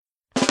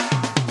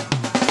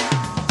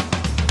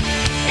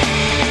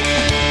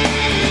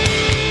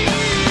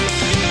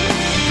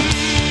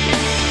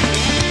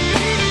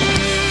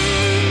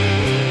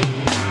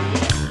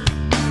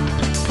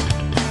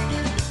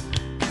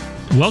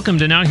Welcome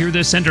to Now Hear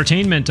This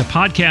Entertainment, a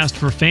podcast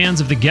for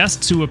fans of the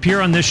guests who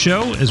appear on this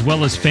show, as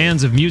well as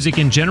fans of music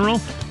in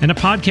general, and a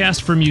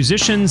podcast for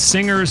musicians,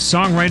 singers,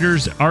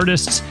 songwriters,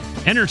 artists,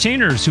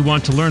 entertainers who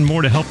want to learn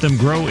more to help them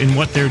grow in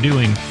what they're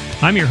doing.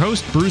 I'm your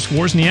host, Bruce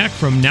Wozniak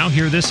from Now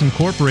Hear This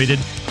Incorporated.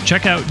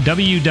 Check out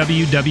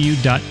www.nhte.net.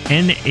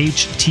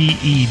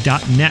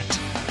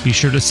 Be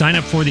sure to sign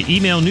up for the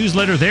email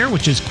newsletter there,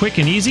 which is quick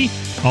and easy.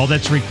 All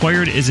that's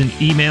required is an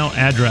email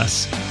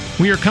address.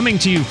 We are coming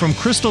to you from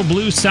Crystal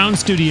Blue Sound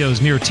Studios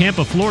near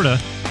Tampa, Florida.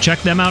 Check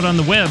them out on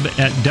the web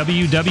at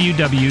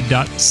www.cbpro,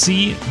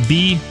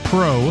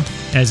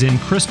 as in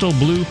Crystal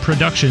Blue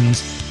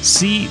Productions,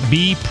 cbpro.net.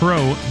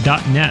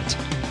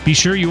 Be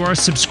sure you are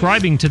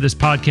subscribing to this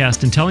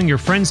podcast and telling your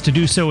friends to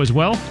do so as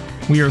well.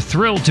 We are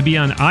thrilled to be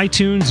on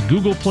iTunes,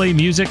 Google Play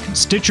Music,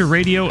 Stitcher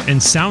Radio,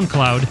 and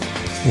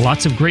SoundCloud.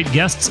 Lots of great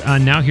guests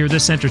on Now Hear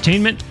This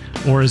Entertainment,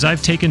 or as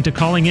I've taken to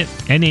calling it,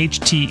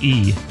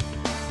 NHTE.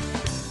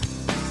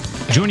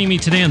 Joining me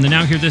today on the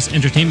Now Hear This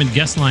Entertainment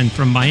guest line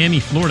from Miami,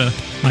 Florida,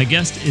 my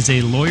guest is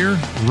a lawyer,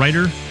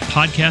 writer,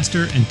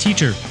 podcaster, and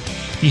teacher.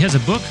 He has a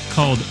book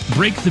called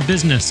Break the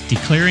Business,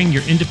 Declaring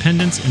Your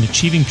Independence and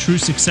Achieving True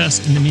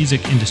Success in the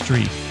Music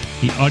Industry.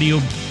 The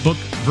audiobook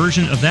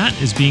version of that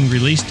is being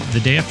released the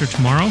day after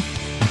tomorrow,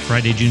 on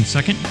Friday, June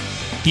 2nd.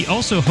 He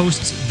also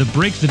hosts the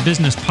Break the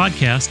Business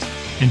podcast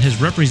and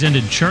has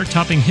represented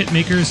chart-topping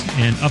hitmakers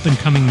and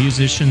up-and-coming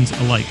musicians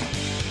alike.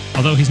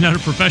 Although he's not a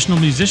professional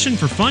musician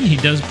for fun, he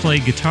does play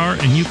guitar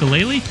and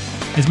ukulele.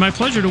 It's my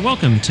pleasure to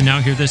welcome to Now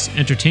Hear This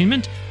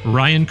Entertainment,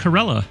 Ryan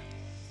Kairalla.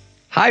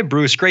 Hi,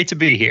 Bruce. Great to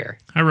be here.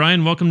 Hi,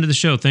 Ryan. Welcome to the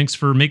show. Thanks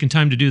for making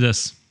time to do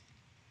this.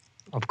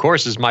 Of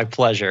course, it's my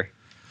pleasure.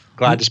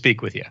 Glad to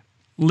speak with you.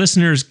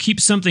 Listeners, keep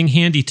something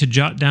handy to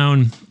jot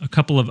down a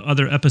couple of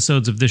other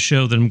episodes of this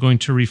show that I'm going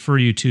to refer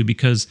you to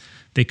because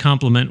they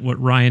complement what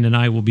Ryan and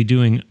I will be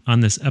doing on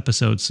this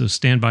episode, so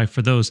stand by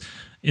for those.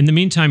 In the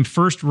meantime,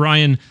 first,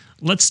 Ryan,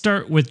 let's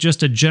start with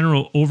just a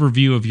general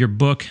overview of your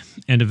book,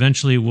 and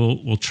eventually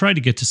we'll try to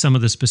get to some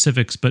of the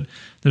specifics, but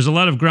there's a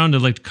lot of ground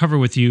I'd like to cover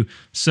with you.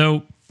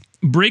 So,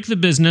 Break the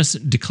Business,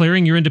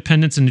 Declaring Your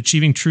Independence and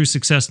Achieving True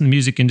Success in the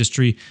Music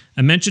Industry.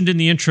 I mentioned in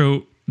the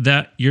intro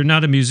that you're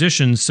not a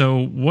musician,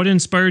 so what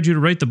inspired you to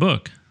write the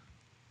book?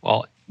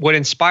 Well, what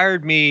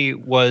inspired me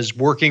was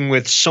working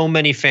with so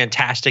many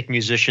fantastic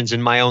musicians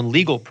in my own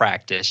legal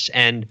practice.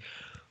 And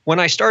when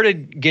I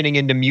started getting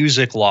into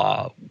music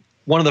law,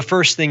 one of the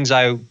first things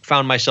I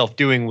found myself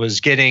doing was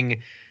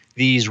getting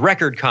these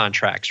record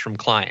contracts from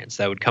clients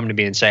that would come to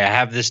me and say, I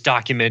have this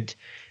document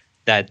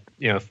that,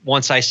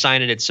 once I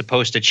sign it, it's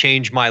supposed to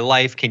change my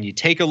life. Can you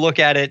take a look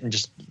at it and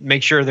just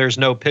make sure there's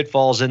no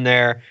pitfalls in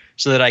there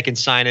so that I can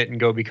sign it and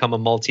go become a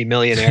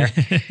multimillionaire?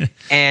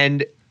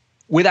 And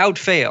without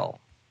fail,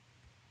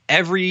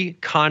 every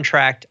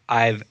contract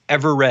I've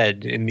ever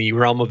read in the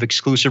realm of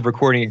exclusive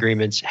recording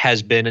agreements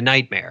has been a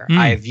nightmare.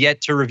 I have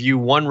yet to review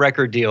one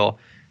record deal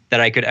that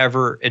I could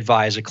ever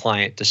advise a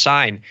client to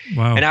sign.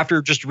 Wow. And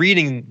after just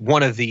reading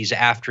one of these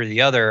after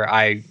the other,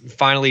 I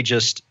finally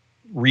just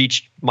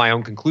reached my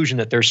own conclusion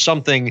that there's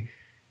something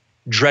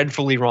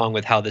dreadfully wrong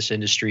with how this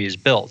industry is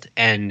built.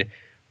 And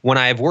when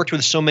I have worked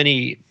with so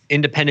many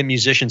independent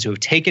musicians who have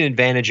taken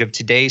advantage of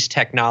today's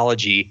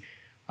technology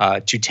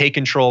to take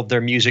control of their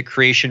music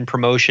creation,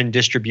 promotion,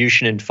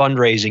 distribution, and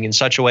fundraising in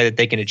such a way that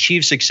they can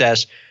achieve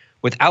success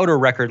without a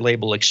record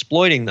label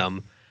exploiting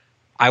them,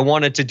 I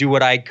wanted to do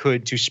what I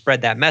could to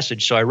spread that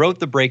message. So I wrote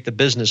the Break the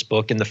Business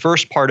book, and the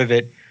first part of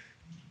it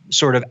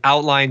sort of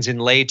outlines in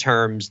lay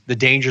terms the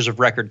dangers of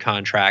record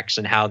contracts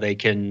and how they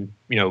can,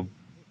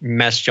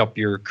 mess up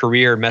your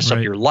career, mess up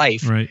your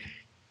life. Right.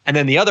 And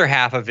then the other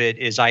half of it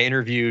is I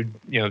interviewed,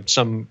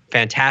 some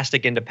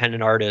fantastic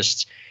independent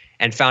artists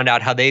and found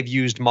out how they've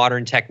used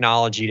modern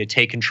technology to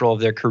take control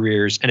of their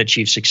careers and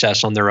achieve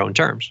success on their own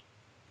terms.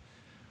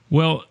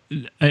 Well,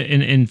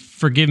 and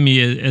forgive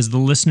me, as the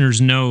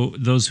listeners know,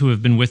 those who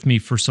have been with me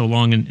for so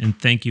long, and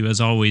thank you as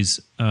always,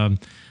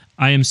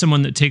 I am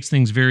someone that takes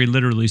things very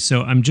literally.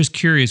 So I'm just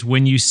curious,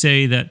 when you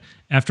say that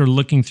after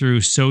looking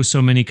through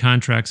so many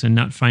contracts and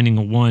not finding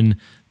a one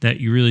that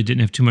you really didn't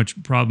have too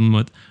much problem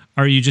with,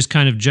 are you just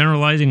kind of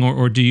generalizing,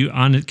 or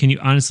can you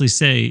honestly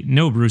say,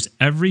 no, Bruce,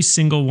 every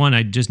single one,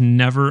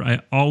 I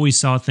always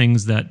saw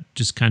things that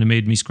just kind of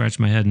made me scratch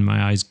my head and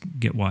my eyes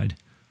get wide?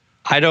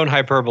 I don't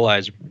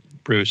hyperbolize,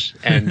 Bruce.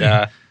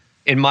 And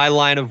in my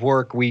line of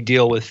work, we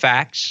deal with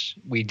facts.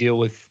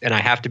 And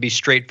I have to be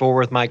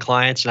straightforward with my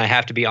clients, and I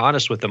have to be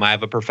honest with them. I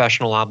have a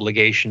professional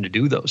obligation to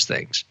do those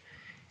things.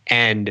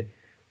 And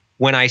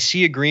when I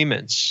see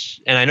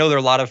agreements, and I know there are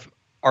a lot of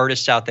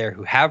artists out there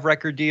who have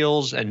record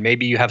deals, and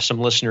maybe you have some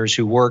listeners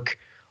who work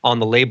on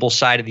the label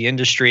side of the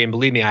industry. And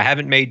believe me, I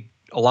haven't made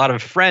a lot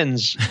of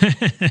friends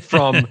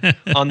from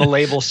on the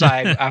label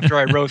side after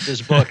I wrote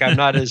this book. I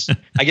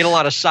get a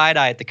lot of side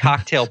eye at the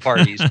cocktail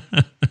parties.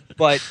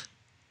 But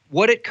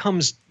what it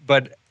comes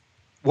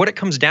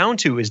down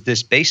to is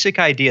this basic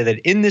idea that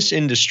in this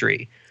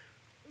industry,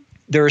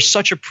 there is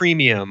such a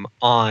premium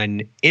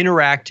on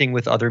interacting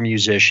with other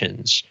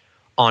musicians,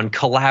 on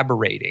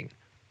collaborating,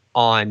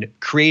 on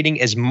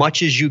creating as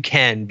much as you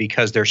can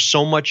because there's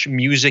so much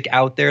music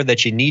out there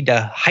that you need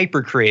to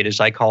hyper create, as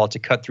I call it, to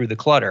cut through the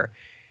clutter.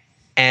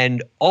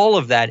 And all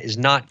of that is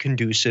not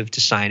conducive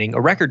to signing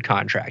a record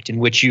contract in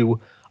which you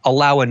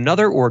allow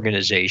another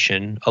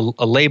organization,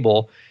 a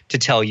label, to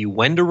tell you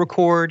when to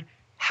record,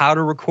 how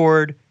to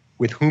record,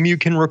 with whom you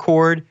can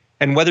record,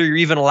 and whether you're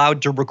even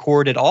allowed to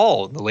record at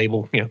all. The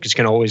label, just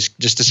can always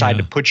just decide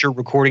to put your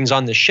recordings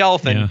on the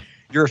shelf, and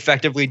you're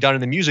effectively done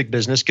in the music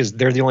business because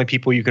they're the only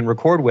people you can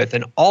record with.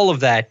 And all of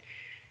that,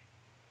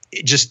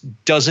 it just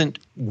doesn't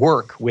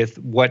work with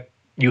what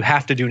you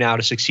have to do now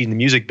to succeed in the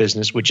music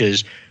business, which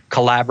is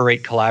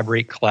collaborate,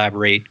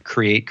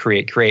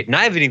 create. And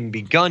I haven't even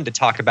begun to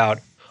talk about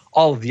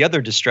all of the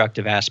other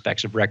destructive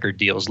aspects of record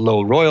deals: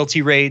 low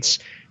royalty rates,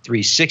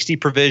 360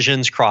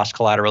 provisions,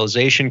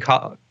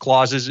 cross-collateralization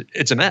clauses.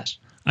 It's a mess.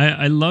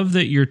 I love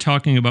that you're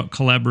talking about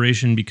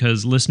collaboration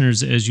because,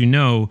 listeners, as you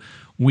know,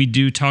 we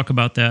do talk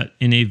about that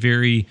in a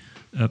very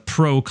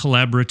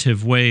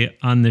pro-collaborative way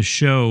on this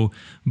show.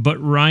 But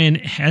Ryan,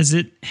 has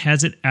it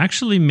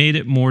actually made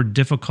it more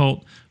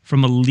difficult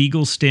from a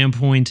legal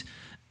standpoint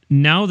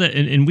now that,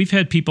 and we've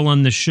had people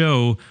on the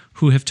show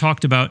who have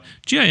talked about,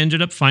 gee, I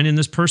ended up finding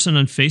this person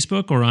on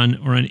Facebook or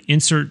on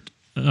insert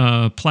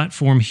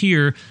platform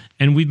here,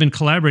 and we've been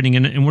collaborating,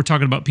 and we're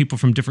talking about people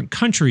from different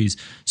countries.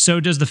 So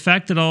does the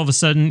fact that all of a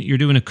sudden you're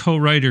doing a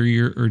co-write or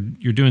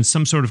you're doing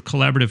some sort of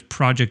collaborative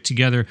project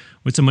together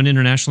with someone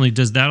internationally,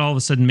 does that all of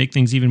a sudden make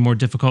things even more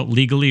difficult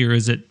legally, or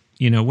is it,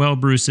 well,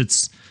 Bruce,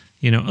 it's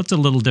a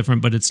little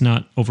different, but it's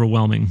not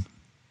overwhelming?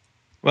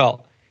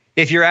 Well,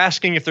 if you're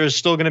asking if there's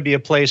still going to be a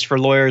place for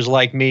lawyers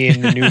like me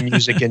in the new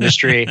music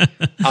industry,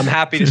 I'm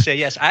happy to say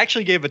yes. I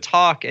actually gave a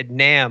talk at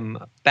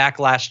NAMM back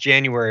last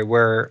January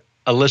where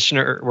one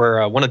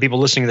of the people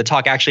listening to the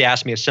talk actually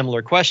asked me a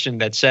similar question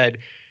that said,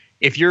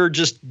 if you're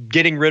just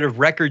getting rid of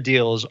record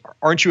deals,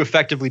 aren't you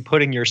effectively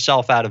putting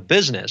yourself out of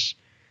business?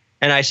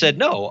 And I said,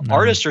 no,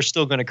 artists are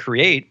still going to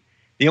create.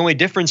 The only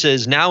difference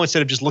is now,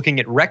 instead of just looking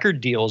at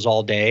record deals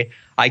all day,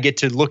 I get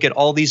to look at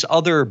all these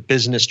other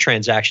business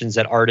transactions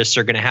that artists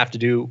are going to have to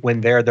do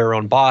when they're their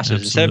own bosses.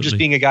 Absolutely. Instead of just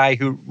being a guy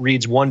who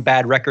reads one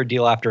bad record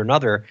deal after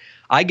another,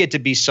 I get to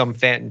be some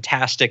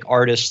fantastic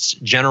artist's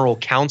general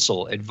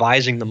counsel,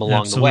 advising them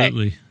along the way.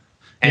 Absolutely.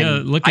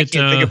 And I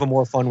can't think of a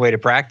more fun way to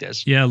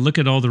practice. Yeah, look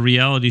at all the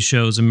reality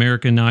shows,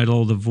 American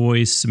Idol, The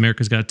Voice,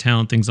 America's Got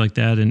Talent, things like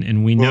that,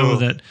 and we know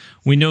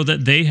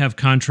that they have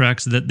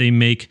contracts that they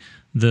make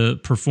the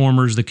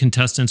performers, the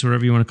contestants,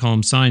 whatever you want to call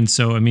them, sign.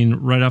 So, I mean,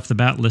 right off the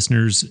bat,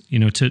 listeners,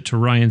 to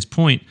Ryan's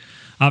point,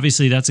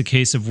 obviously that's a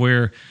case of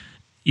where,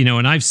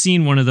 and I've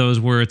seen one of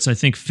those where it's, I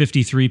think,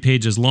 53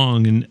 pages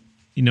long, and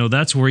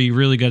that's where you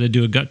really got to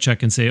do a gut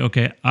check and say,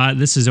 okay,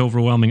 this is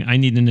overwhelming. I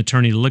need an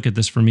attorney to look at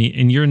this for me.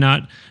 And you're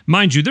not,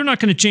 mind you, they're not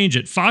going to change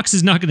it. Fox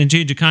is not going to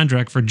change a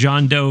contract for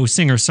John Doe,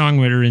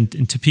 singer-songwriter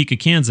in Topeka,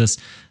 Kansas.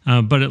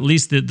 But at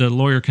least the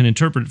lawyer can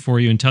interpret it for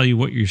you and tell you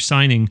what you're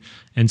signing.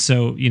 And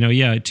so,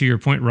 to your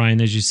point,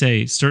 Ryan, as you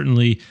say,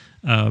 certainly,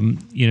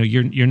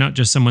 you're not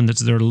just someone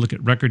that's there to look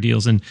at record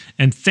deals. And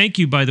thank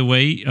you, by the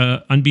way,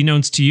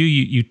 unbeknownst to you,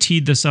 you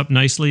teed this up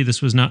nicely.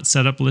 This was not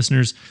set up,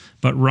 listeners.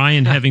 But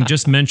Ryan, having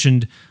just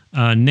mentioned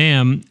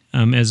NAMM,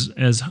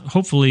 as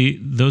hopefully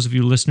those of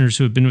you listeners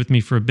who have been with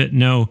me for a bit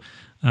know,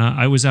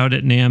 I was out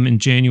at NAMM in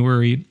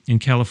January in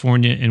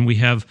California, and we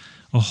have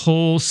a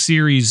whole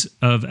series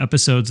of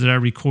episodes that I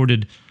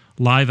recorded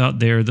live out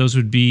there. Those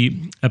would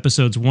be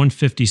episodes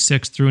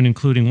 156 through and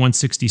including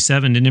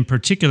 167. And in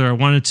particular, I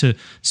wanted to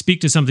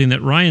speak to something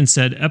that Ryan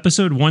said.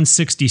 Episode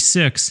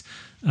 166,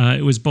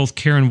 it was both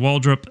Karen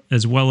Waldrop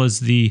as well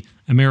as the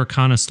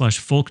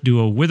Americana/folk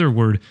duo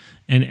Witherward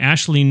and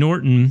Ashley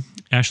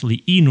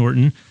E.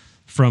 Norton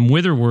from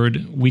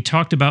Witherward. We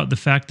talked about the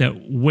fact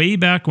that way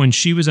back when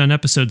she was on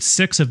episode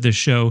 6 of this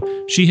show,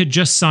 she had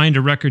just signed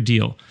a record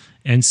deal.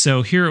 And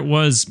so here it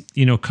was,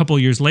 a couple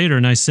years later,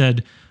 and I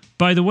said,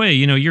 by the way,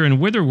 you're in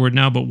Witherward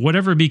now, but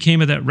whatever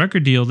became of that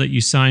record deal that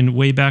you signed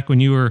way back when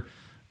you were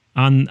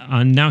on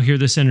Now Hear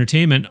This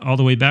Entertainment, all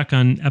the way back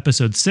on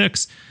episode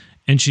 6?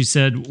 And she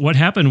said, what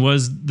happened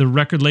was the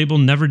record label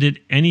never did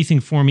anything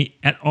for me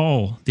at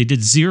all. They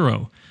did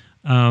zero.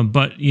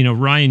 But,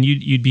 Ryan,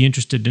 you'd be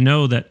interested to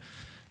know that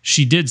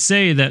she did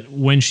say that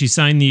when she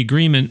signed the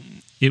agreement,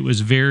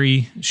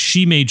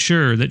 she made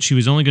sure that she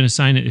was only going to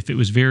sign it if it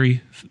was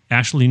very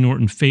Ashley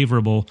Norton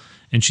favorable.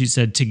 And she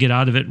said to get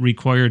out of it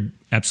required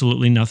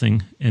absolutely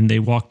nothing. And they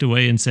walked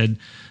away and said,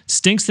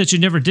 stinks that you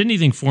never did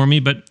anything for me,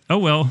 but oh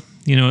well,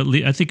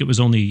 I think it was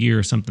only a year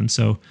or something.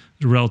 So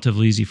it was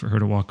relatively easy for her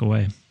to walk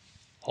away.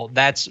 Well,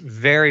 that's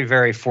very,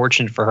 very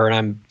fortunate for her, and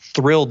I'm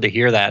thrilled to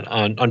hear that.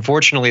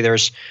 Unfortunately,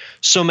 there's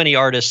so many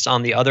artists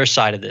on the other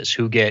side of this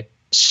who get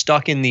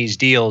stuck in these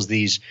deals,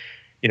 these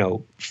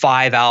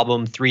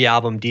 5-album,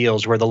 3-album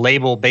deals where the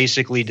label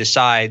basically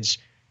decides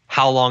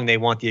how long they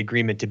want the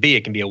agreement to be.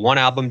 It can be a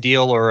 1-album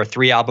deal or a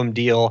 3-album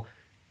deal.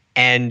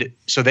 And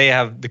so they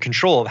have the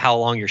control of how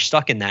long you're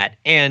stuck in that.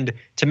 And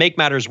to make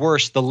matters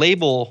worse, the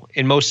label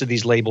in most of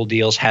these label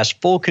deals has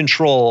full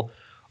control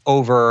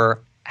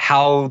over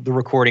how the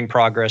recording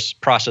process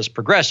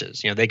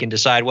progresses. They can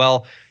decide,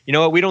 well, you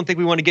know what, we don't think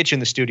we want to get you in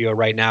the studio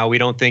right now. We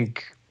don't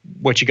think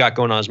what you got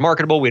going on is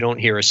marketable. We don't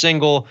hear a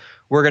single.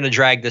 We're going to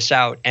drag this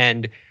out.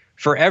 And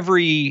for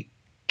every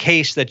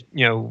case that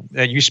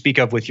you speak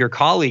of with your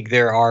colleague,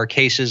 there are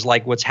cases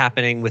like what's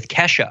happening with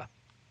Kesha,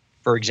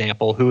 for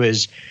example, who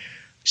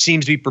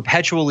seems to be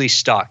perpetually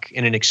stuck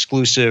in an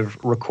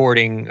exclusive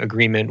recording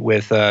agreement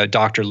with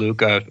Dr.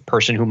 Luke, a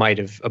person who might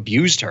have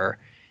abused her.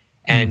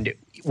 And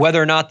whether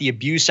or not the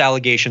abuse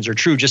allegations are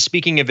true, just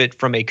speaking of it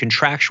from a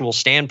contractual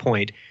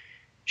standpoint,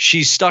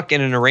 she's stuck in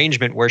an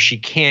arrangement where she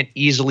can't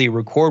easily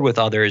record with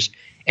others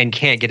and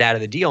can't get out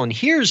of the deal. And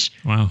here's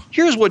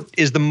what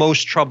is the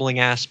most troubling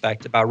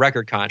aspect about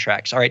record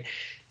contracts. All right,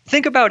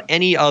 think about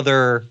any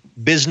other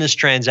business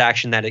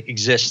transaction that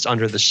exists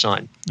under the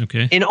sun.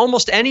 Okay. In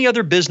almost any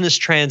other business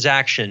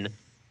transaction,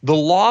 the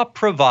law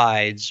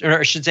provides, or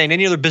I should say in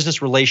any other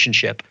business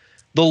relationship,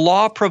 the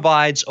law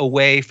provides a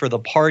way for the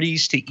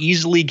parties to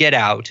easily get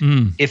out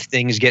if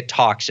things get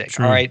toxic.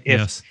 True. All right.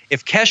 Yes.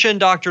 If Kesha and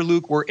Dr.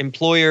 Luke were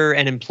employer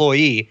and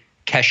employee,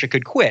 Kesha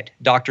could quit.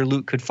 Dr.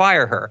 Luke could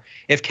fire her.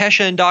 If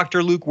Kesha and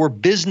Dr. Luke were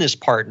business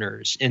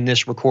partners in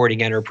this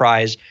recording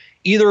enterprise,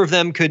 either of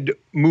them could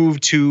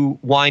move to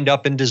wind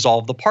up and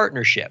dissolve the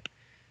partnership.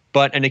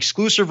 But an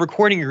exclusive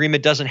recording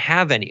agreement doesn't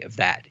have any of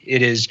that.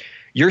 It is,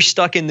 you're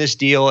stuck in this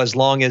deal as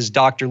long as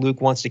Dr. Luke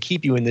wants to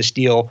keep you in this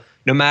deal,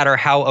 no matter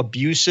how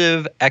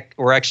abusive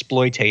or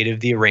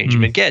exploitative the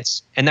arrangement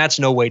gets. And that's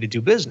no way to do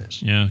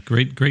business. Yeah,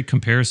 great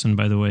comparison,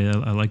 by the way.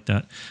 I like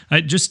that.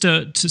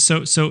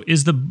 So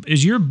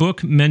is your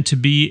book meant to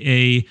be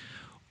a,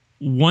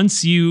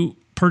 once you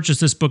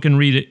purchase this book and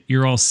read it,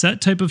 you're all set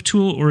type of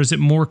tool, or is it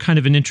more kind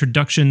of an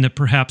introduction that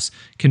perhaps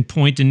can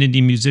point an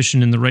indie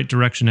musician in the right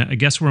direction? I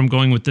guess where I'm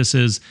going with this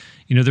is,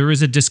 there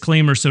is a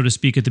disclaimer, so to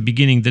speak, at the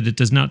beginning that it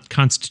does not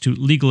constitute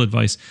legal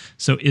advice.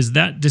 So is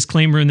that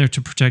disclaimer in there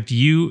to protect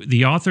you,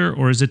 the author,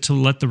 or is it to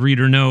let the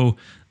reader know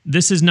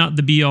this is not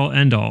the be-all,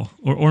 end-all?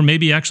 Or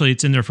maybe actually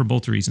it's in there for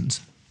both reasons?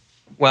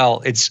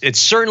 Well, it's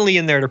certainly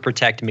in there to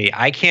protect me.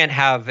 I can't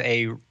have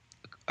a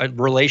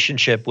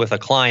relationship with a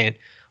client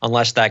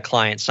unless that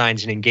client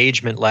signs an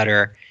engagement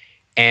letter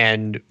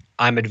and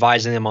I'm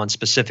advising them on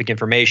specific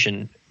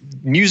information.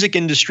 Music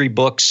industry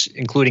books,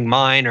 including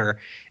mine or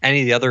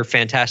any of the other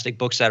fantastic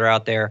books that are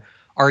out there,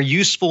 are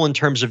useful in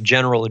terms of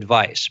general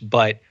advice.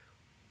 But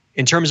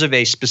in terms of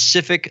a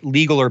specific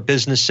legal or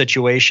business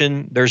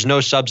situation, there's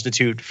no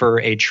substitute for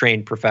a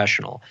trained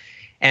professional.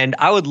 And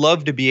I would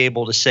love to be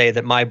able to say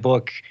that my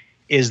book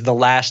is the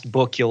last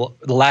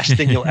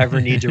thing you'll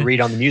ever need to read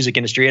on the music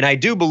industry. And I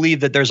do believe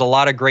that there's a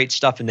lot of great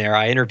stuff in there.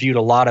 I interviewed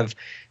a lot of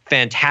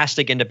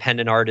fantastic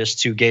independent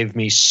artists who gave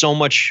me so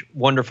much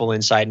wonderful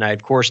insight. And I,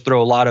 of course,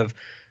 throw a lot of,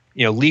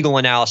 legal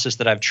analysis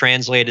that I've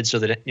translated so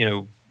that,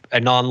 a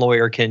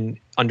non-lawyer can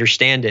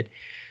understand it.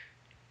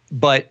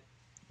 But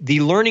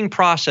the learning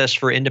process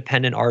for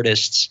independent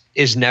artists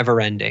is never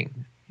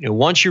ending.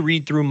 Once you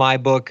read through my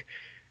book,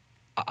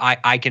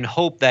 I can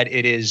hope that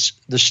it is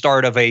the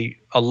start of a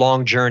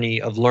long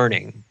journey of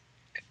learning.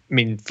 I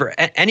mean, for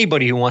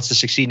anybody who wants to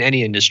succeed in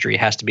any industry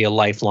has to be a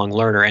lifelong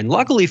learner. And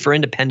luckily for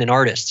independent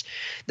artists,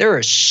 there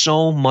is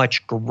so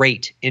much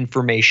great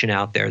information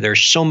out there.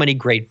 There's so many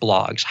great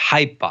blogs,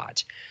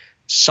 Hypebot,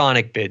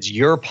 Sonic Bids,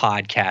 your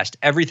podcast,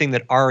 everything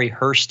that Ari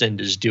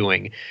Herstand is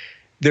doing.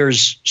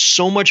 There's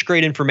so much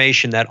great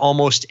information that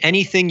almost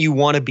anything you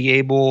want to be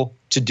able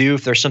to do,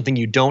 if there's something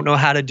you don't know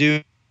how to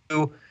do,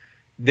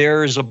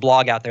 there's a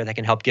blog out there that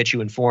can help get you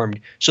informed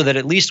so that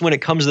at least when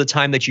it comes to the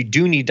time that you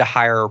do need to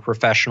hire a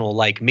professional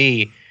like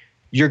me,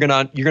 you're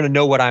gonna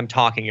know what I'm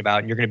talking about,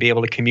 and you're going to be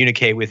able to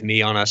communicate with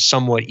me on a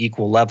somewhat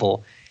equal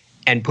level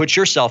and put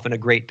yourself in a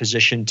great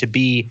position to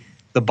be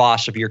the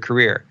boss of your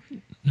career.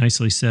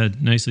 Nicely said.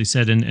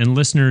 And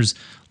listeners,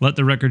 let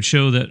the record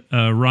show that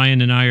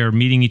Ryan and I are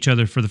meeting each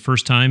other for the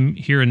first time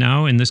here and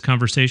now in this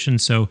conversation.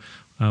 So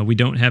we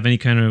don't have any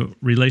kind of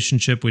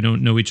relationship. We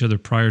don't know each other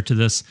prior to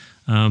this.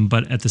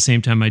 But at the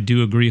same time, I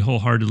do agree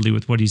wholeheartedly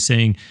with what he's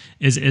saying.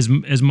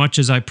 As much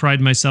as I pride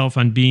myself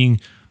on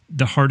being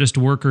the hardest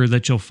worker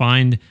that you'll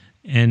find,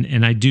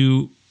 and I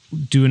do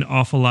an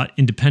awful lot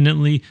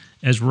independently,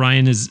 as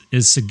Ryan is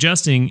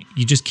suggesting,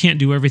 you just can't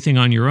do everything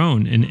on your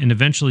own. And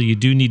eventually you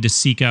do need to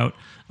seek out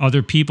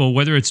other people,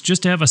 whether it's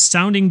just to have a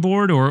sounding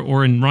board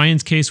or in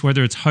Ryan's case,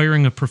 whether it's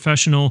hiring a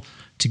professional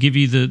to give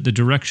you the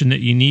direction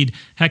that you need.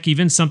 Heck,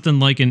 even something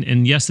like,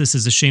 and yes, this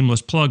is a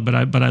shameless plug, but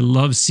I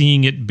love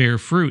seeing it bear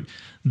fruit.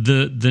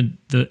 The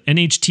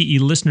NHTE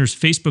listeners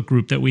Facebook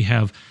group that we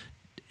have.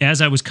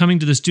 As I was coming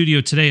to the studio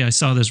today, I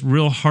saw this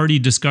real hearty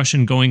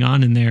discussion going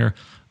on in there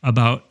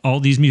about all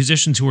these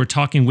musicians who are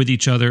talking with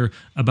each other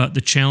about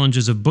the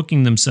challenges of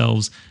booking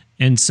themselves.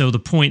 And so the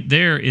point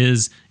there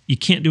is you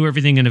can't do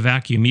everything in a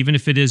vacuum, even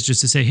if it is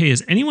just to say, hey,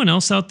 is anyone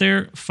else out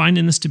there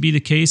finding this to be the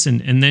case?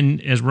 And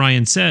then, as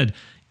Ryan said,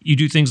 you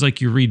do things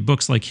like you read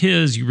books like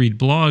his, you read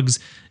blogs,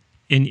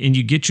 and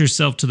you get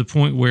yourself to the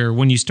point where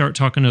when you start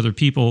talking to other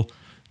people,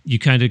 you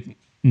kind of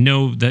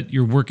know that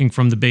you're working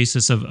from the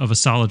basis of a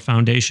solid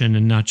foundation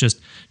and not just,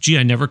 gee,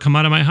 I never come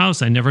out of my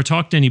house, I never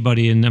talk to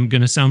anybody, and I'm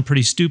going to sound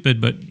pretty stupid,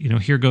 but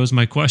here goes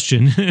my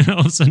question. And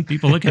all of a sudden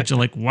people look at you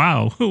like,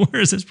 wow,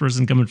 where is this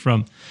person coming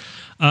from?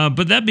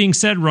 But that being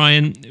said,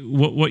 Ryan,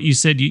 what you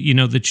said,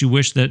 that you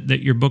wish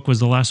that your book was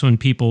the last one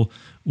people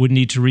would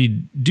need to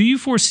read. Do you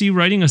foresee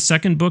writing a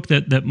second book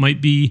that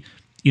might be,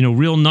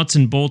 real nuts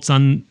and bolts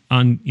on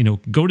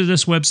go to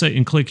this website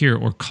and click here,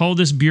 or call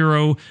this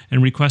bureau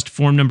and request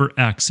form number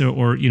X,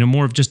 or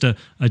more of just a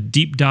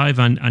deep dive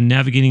on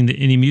navigating the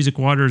indie music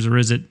waters? Or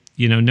is it,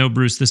 no,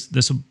 Bruce,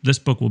 this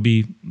book will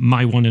be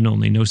my one and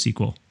only, no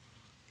sequel?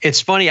 It's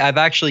funny. I've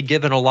actually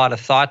given a lot of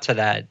thought to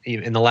that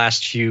in the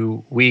last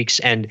few weeks.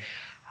 And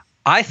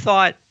I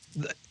thought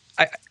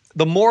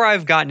the more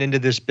I've gotten into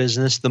this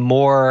business, the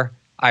more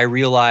I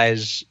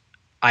realize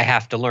I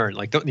have to learn.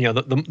 Like,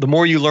 the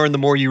more you learn, the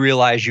more you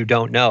realize you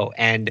don't know.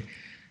 And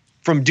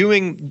from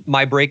doing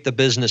my Break the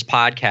Business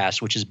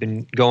podcast, which has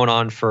been going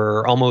on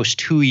for almost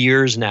 2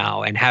 years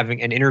now, and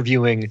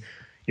interviewing,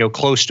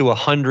 close to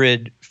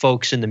 100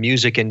 folks in the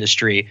music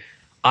industry,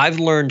 I've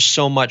learned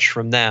so much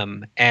from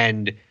them.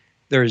 And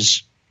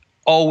there's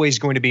always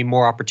going to be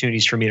more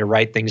opportunities for me to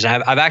write things.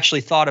 I've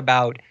actually thought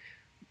about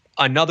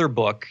another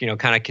book,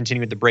 kind of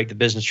continuing with the Break the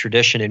Business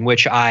tradition, in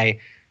which I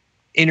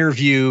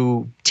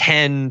interview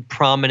 10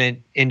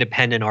 prominent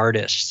independent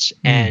artists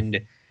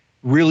and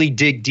really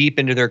dig deep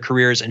into their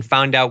careers and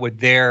find out what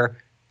their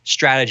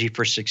strategy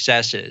for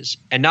success is.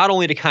 And not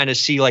only to kind of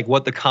see like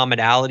what the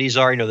commonalities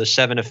are, the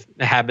 7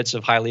 habits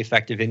of highly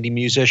effective indie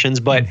musicians,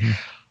 but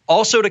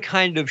also to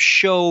kind of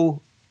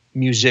show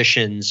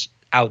musicians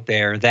out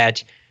there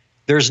that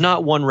there's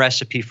not one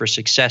recipe for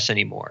success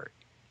anymore.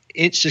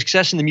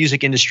 Success in the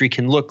music industry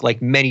can look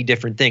like many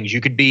different things.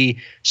 You could be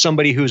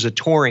somebody who's a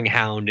touring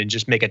hound and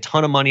just make a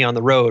ton of money on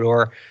the road,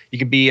 or you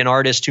could be an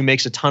artist who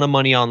makes a ton of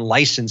money on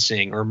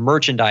licensing or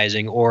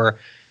merchandising, or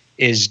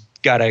is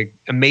got an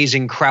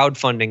amazing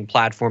crowdfunding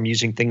platform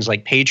using things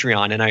like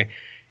Patreon. And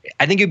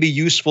I think it'd be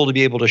useful to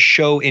be able to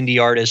show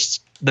indie artists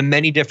the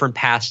many different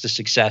paths to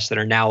success that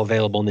are now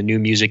available in the new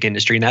music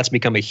industry. And that's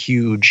become a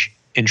huge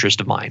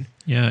interest of mine.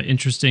 Yeah,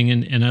 interesting.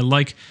 And I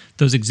like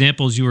those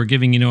examples you were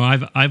giving.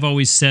 I've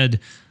always said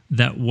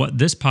that what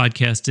this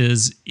podcast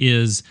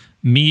is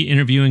me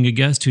interviewing a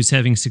guest who's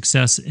having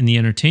success in the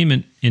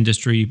entertainment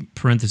industry,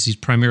 parentheses,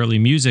 primarily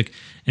music.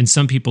 And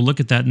some people look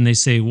at that and they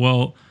say,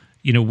 well,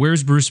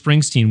 where's Bruce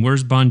Springsteen?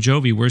 Where's Bon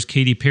Jovi? Where's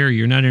Katy Perry?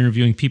 You're not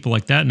interviewing people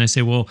like that. And I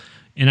say, well,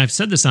 and I've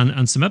said this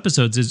on some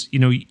episodes, is,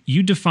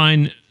 you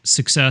define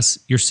success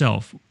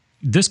yourself.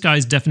 This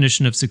guy's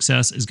definition of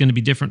success is going to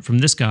be different from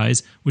this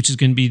guy's, which is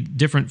going to be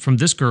different from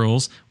this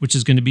girl's, which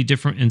is going to be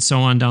different, and so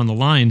on down the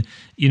line.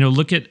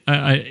 Look at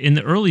in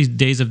the early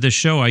days of this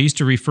show, I used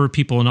to refer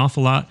people an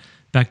awful lot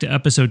back to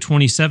episode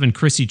 27,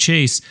 Chrissy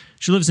Chase.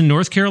 She lives in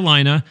North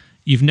Carolina.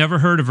 You've never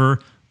heard of her,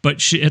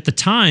 but she, at the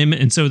time,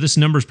 and so this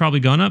number's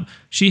probably gone up,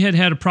 she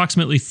had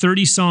approximately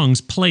 30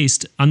 songs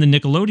placed on the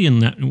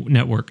Nickelodeon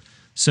network.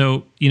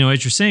 So,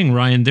 as you're saying,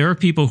 Ryan, there are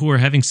people who are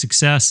having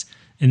success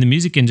in the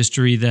music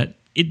industry that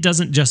it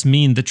doesn't just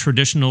mean the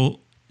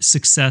traditional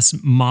success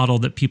model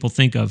that people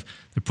think of.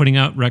 They're putting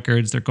out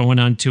records, they're going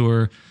on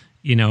tour,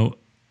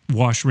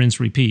 wash, rinse,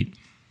 repeat.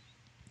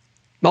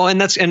 Well,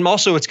 and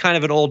also it's kind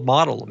of an old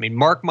model. I mean,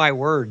 mark my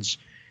words,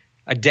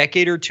 a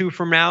decade or two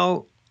from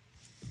now,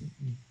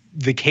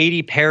 the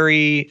Katy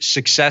Perry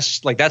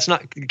success, like that's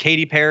not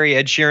Katy Perry,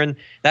 Ed Sheeran,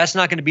 that's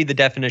not going to be the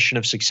definition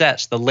of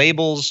success. The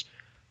labels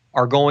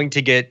are going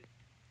to get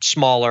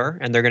smaller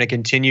and they're going to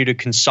continue to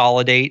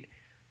consolidate.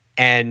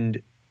 And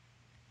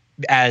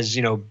as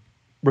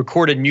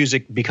recorded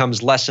music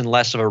becomes less and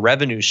less of a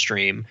revenue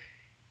stream,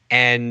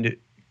 and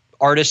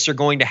artists are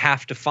going to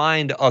have to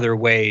find other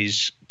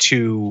ways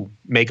to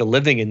make a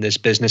living in this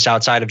business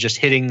outside of just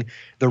hitting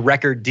the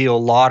record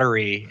deal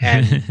lottery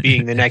and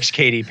being the next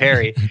Katy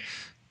Perry.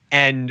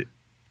 And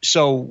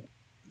so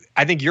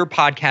I think your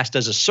podcast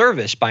does a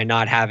service by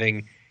not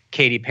having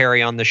Katy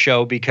Perry on the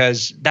show,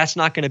 because that's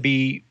not going to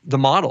be the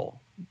model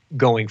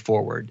going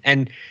forward.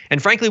 And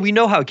frankly, we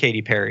know how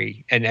Katy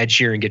Perry and Ed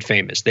Sheeran get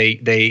famous.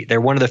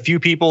 They're one of the few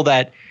people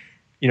that,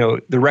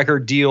 the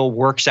record deal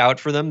works out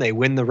for them. They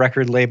win the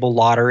record label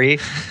lottery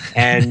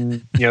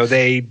and,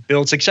 they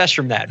build success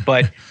from that.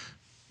 But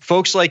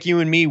folks like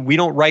you and me, we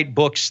don't write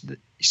books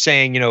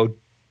saying,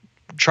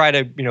 try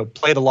to,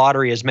 play the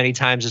lottery as many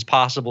times as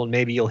possible and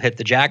maybe you'll hit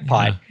the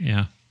jackpot.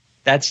 Yeah.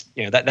 That's,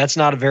 that's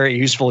not a very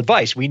useful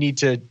advice. We need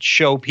to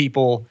show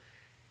people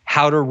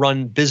how to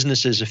run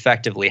businesses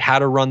effectively, how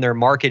to run their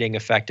marketing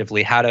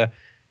effectively, how to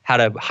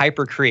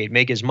hyper create,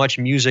 make as much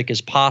music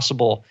as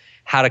possible,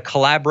 how to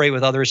collaborate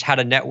with others, how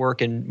to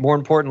network, and more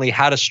importantly,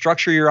 how to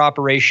structure your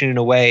operation in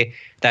a way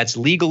that's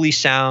legally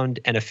sound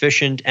and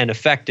efficient and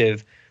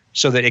effective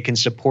so that it can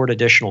support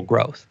additional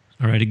growth.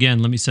 All right.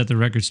 Again, let me set the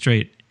record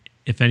straight.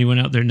 if anyone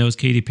out there knows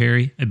Katy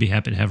Perry, I'd be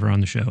happy to have her on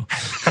the show.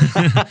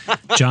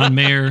 John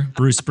Mayer,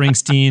 Bruce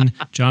Springsteen,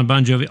 John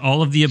Bon Jovi,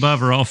 all of the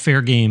above are all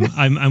fair game.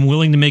 I'm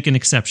willing to make an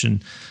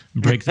exception,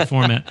 break the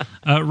format.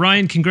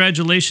 Ryan,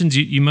 congratulations.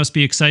 You must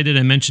be excited.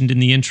 I mentioned in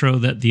the intro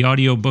that the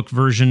audiobook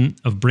version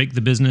of Break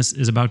the Business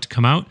is about to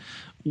come out.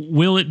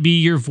 Will it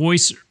be your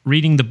voice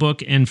reading the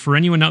book? And for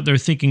anyone out there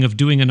thinking of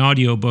doing an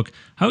audiobook,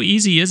 how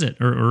easy is it,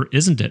 or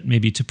isn't it,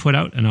 maybe, to put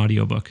out an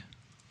audiobook?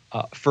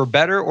 For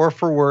better or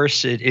for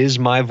worse, it is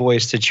my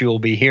voice that you will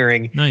be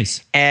hearing.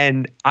 Nice.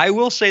 And I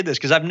will say this,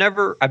 because I've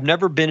never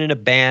been in a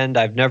band.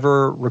 I've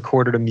never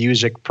recorded a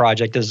music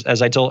project.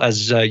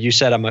 As you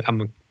said, I'm a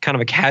kind of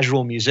a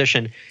casual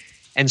musician.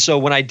 And so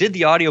when I did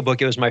the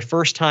audiobook, it was my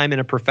first time in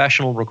a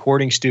professional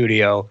recording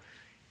studio.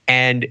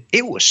 And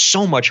it was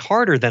so much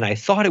harder than I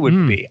thought it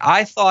would be.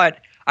 I thought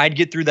I'd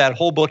get through that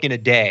whole book in a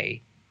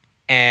day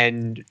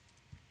and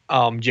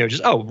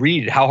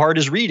read. How hard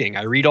is reading?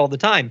 I read all the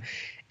time.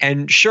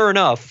 And sure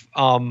enough,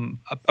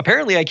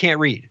 apparently I can't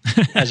read,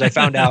 as I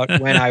found out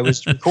when I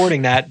was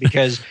recording that,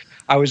 because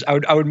I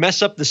would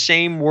mess up the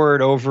same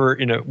words over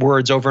and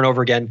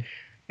over again.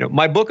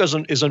 My book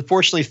is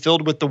unfortunately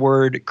filled with the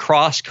word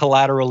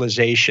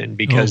cross-collateralization,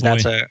 because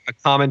that's a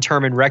common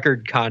term in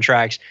record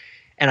contracts.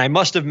 And I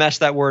must have messed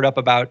that word up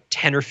about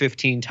 10 or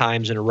 15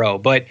 times in a row.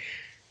 But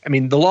I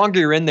mean, the longer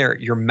you're in there,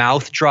 your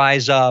mouth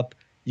dries up,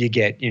 you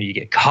get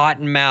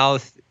cotton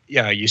mouth.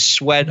 You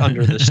sweat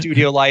under the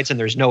studio lights, and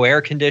there's no air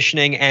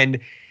conditioning. And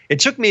it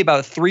took me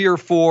about 3 or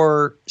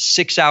 4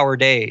 6-hour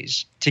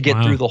days to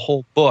get through the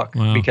whole book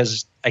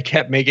because I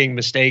kept making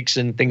mistakes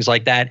and things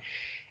like that.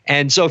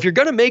 And so if you're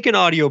going to make an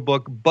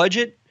audiobook,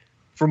 budget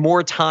for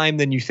more time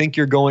than you think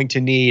you're going to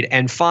need,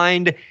 and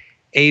find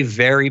a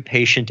very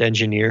patient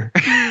engineer.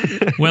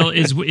 Well,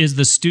 is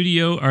the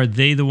studio, are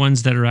they the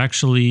ones that are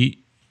actually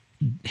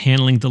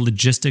handling the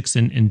logistics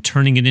and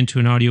turning it into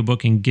an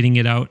audiobook and getting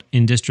it out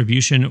in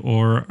distribution,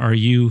 or are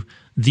you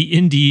the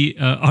indie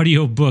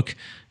audiobook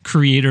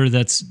creator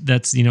that's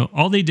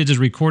all they did is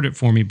record it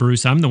for me,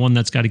 Bruce? I'm the one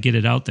that's got to get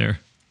it out there.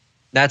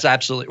 That's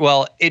absolutely,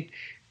 well,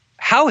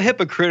 how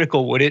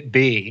hypocritical would it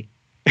be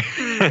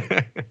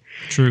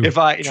True. if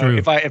I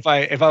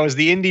was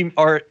the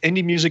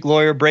indie music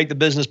lawyer, Break the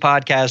Business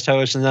podcast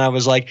host, and then I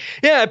was like,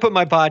 I put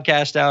my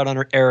podcast out on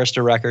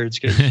Arista Records,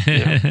 because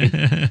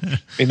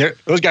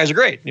those guys are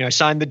great. I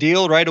signed the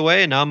deal right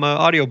away, and now I'm an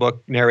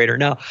audiobook narrator.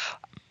 Now,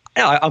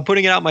 I'm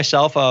putting it out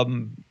myself.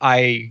 I'm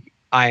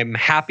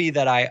happy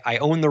that I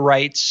own the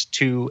rights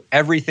to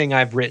everything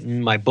I've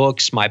written, my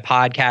books, my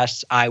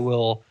podcasts. I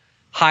will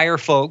hire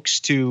folks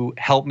to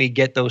help me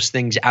get those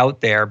things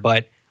out there,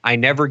 but I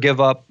never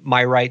give up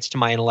my rights to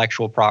my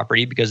intellectual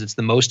property, because it's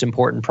the most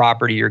important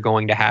property you're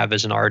going to have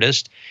as an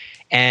artist.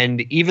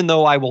 And even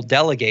though I will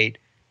delegate,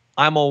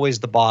 I'm always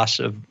the boss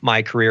of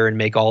my career and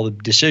make all the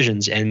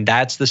decisions. And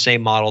that's the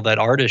same model that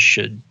artists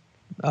should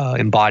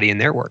embody in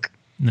their work.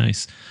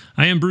 Nice.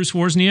 I am Bruce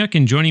Wozniak,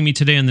 and joining me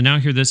today on the Now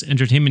Hear This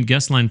Entertainment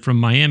guest line from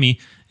Miami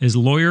is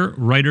lawyer,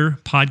 writer,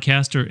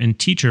 podcaster, and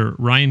teacher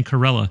Ryan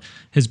Kairalla.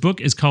 His book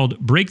is called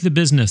Break the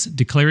Business,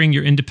 Declaring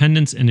Your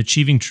Independence and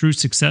Achieving True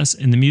Success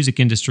in the Music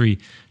Industry.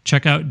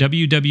 Check out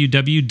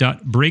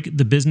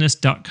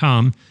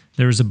www.breakthebusiness.com.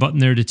 There is a button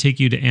there to take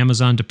you to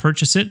Amazon to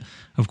purchase it.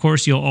 Of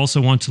course, you'll also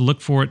want to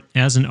look for it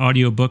as an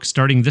audiobook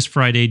starting this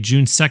Friday,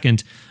 June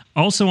 2nd.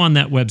 Also on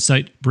that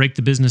website,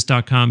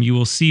 breakthebusiness.com, you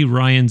will see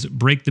Ryan's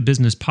Break the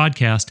Business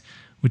podcast,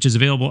 which is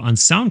available on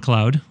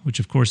SoundCloud, which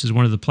of course is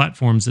one of the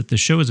platforms that the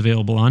show is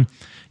available on.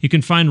 You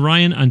can find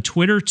Ryan on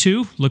Twitter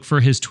too. Look for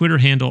his Twitter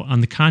handle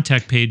on the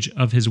contact page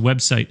of his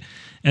website.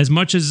 As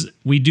much as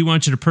we do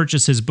want you to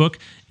purchase his book,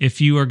 if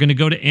you are going to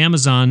go to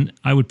Amazon,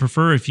 I would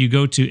prefer if you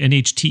go to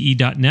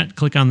nhte.net,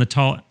 click on the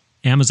tall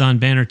Amazon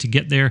banner to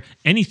get there.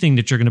 Anything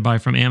that you're going to buy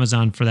from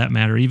Amazon, for that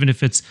matter, even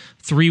if it's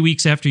 3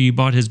 weeks after you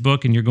bought his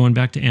book and you're going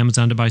back to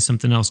Amazon to buy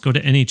something else, go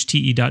to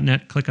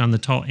nhte.net, click on the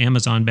tall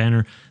Amazon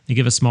banner, and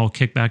give a small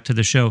kickback to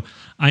the show.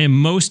 I am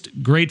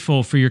most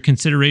grateful for your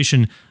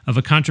consideration of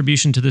a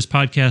contribution to this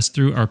podcast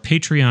through our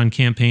Patreon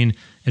campaign.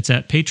 It's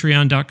at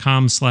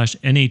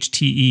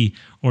patreon.com/NHTE,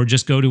 or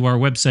just go to our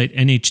website,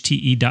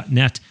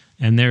 nhte.net,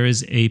 and there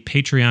is a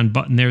Patreon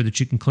button there that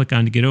you can click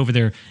on to get over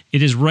there.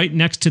 It is right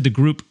next to the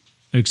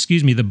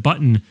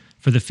button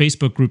for the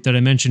Facebook group that I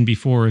mentioned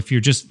before. If you're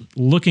just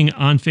looking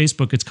on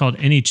Facebook, it's called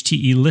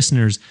NHTE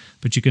Listeners,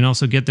 but you can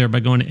also get there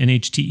by going to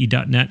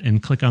nhte.net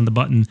and click on the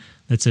button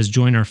that says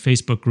Join Our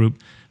Facebook Group.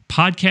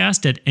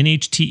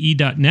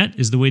 Podcast@nhte.net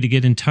is the way to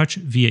get in touch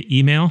via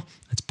email.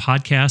 That's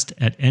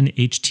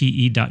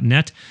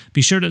podcast@nhte.net.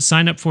 Be sure to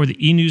sign up for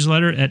the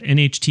e-newsletter at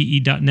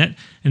nhte.net.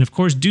 And of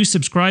course, do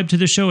subscribe to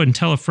the show and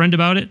tell a friend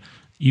about it.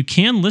 You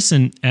can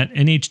listen at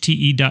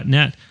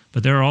nhte.net,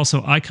 but there are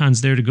also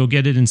icons there to go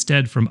get it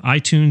instead from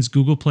iTunes,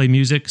 Google Play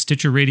Music,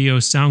 Stitcher Radio,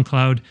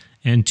 SoundCloud,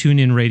 and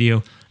TuneIn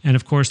Radio. And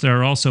of course, there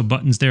are also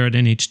buttons there at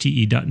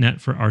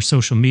nhte.net for our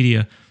social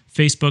media,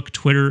 Facebook,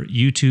 Twitter,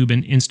 YouTube,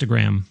 and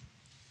Instagram.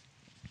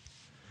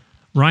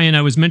 Ryan,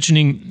 I was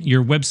mentioning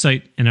your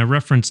website, and I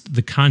referenced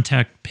the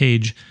contact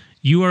page.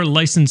 You are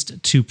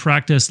licensed to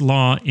practice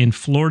law in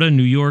Florida,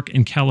 New York,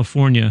 and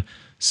California.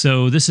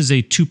 So this is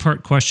a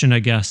two-part question, I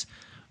guess.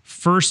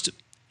 First,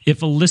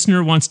 if a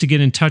listener wants to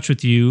get in touch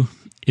with you,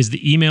 is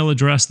the email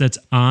address that's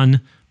on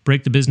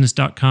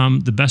breakthebusiness.com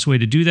the best way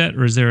to do that,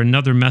 or is there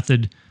another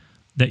method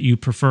that you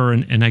prefer?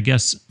 And I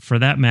guess for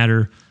that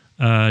matter,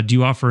 do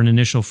you offer an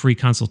initial free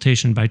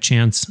consultation by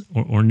chance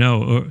or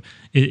no? Or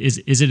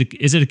is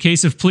it a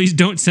case of please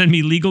don't send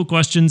me legal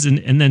questions?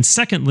 And then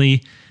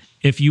secondly,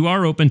 if you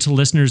are open to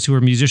listeners who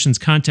are musicians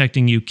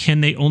contacting you,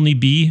 can they only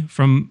be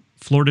from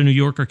Florida, New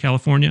York, or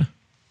California?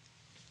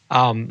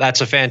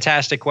 That's a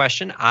fantastic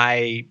question.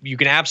 You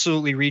can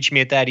absolutely reach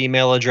me at that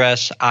email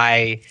address.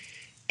 I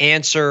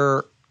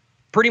answer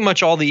pretty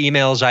much all the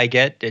emails I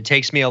get. It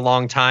takes me a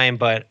long time,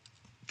 but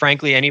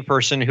frankly, any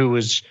person who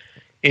is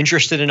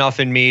interested enough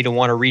in me to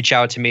want to reach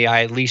out to me,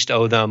 I at least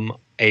owe them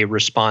a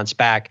response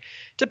back.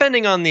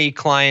 Depending on the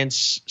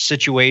client's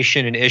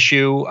situation and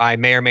issue, I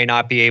may or may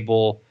not be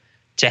able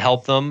to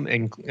help them,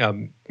 and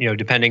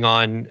depending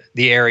on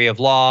the area of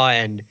law,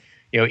 and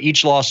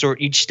each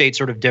state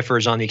sort of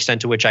differs on the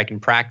extent to which I can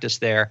practice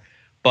there.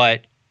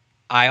 But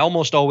I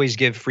almost always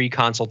give free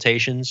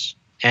consultations,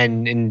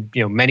 and in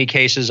many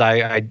cases,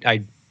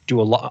 I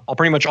do a lot.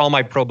 Pretty much all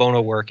my pro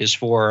bono work is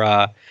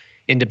for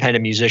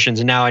independent musicians.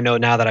 And now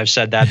that I've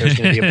said that, there's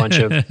going to be a bunch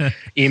of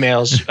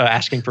emails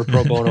asking for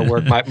pro bono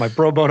work. My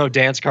pro bono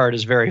dance card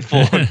is very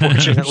full,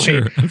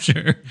 unfortunately. I'm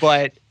sure.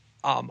 But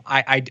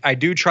I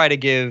do try to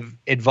give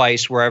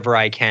advice wherever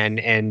I can.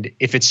 And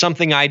if it's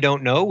something I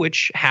don't know,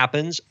 which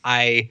happens,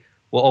 I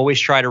will always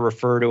try to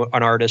refer to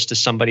an artist to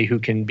somebody who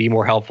can be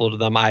more helpful to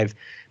them. I've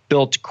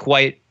built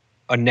quite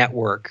a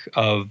network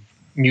of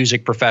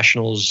music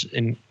professionals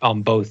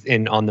on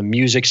the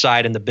music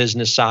side and the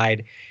business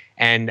side.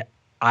 And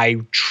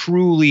I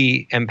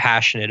truly am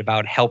passionate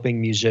about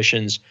helping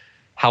musicians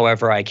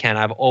however I can.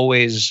 I've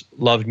always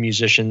loved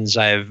musicians.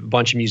 I have a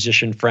bunch of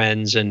musician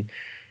friends, and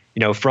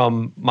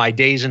from my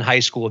days in high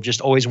school of just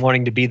always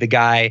wanting to be the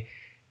guy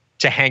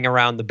to hang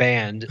around the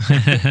band,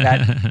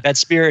 that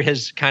spirit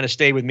has kind of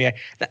stayed with me.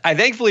 I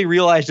thankfully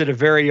realized at a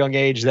very young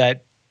age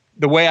that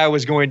the way I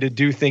was going to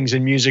do things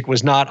in music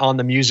was not on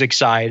the music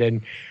side.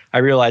 And I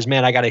realized,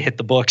 man, I got to hit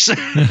the books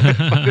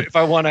if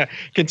I want to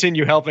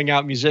continue helping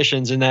out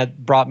musicians. And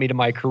that brought me to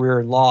my career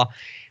in law.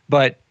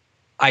 But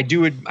I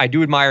do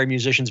admire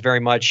musicians very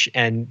much,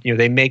 and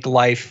they make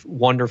life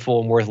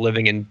wonderful and worth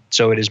living. And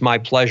so it is my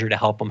pleasure to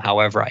help them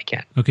however I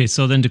can. Okay,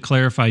 so then to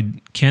clarify,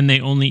 can they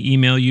only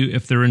email you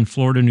if they're in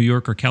Florida, New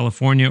York, or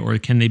California, or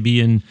can they be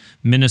in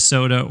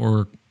Minnesota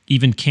or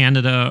even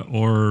Canada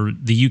or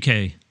the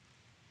UK?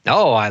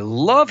 Oh, I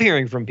love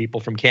hearing from people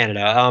from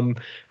Canada.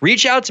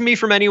 Reach out to me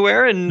from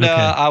anywhere, and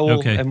I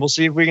will, and we'll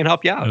see if we can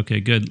help you out.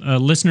 Okay, good.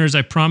 Listeners,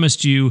 I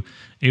promised you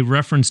a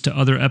reference to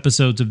other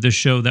episodes of this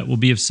show that will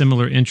be of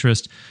similar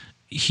interest.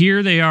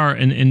 Here they are,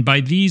 and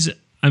by these,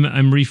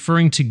 I'm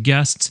referring to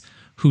guests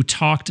who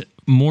talked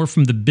more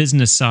from the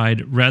business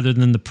side rather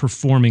than the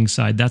performing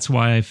side. That's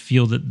why I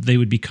feel that they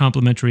would be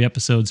complimentary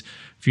episodes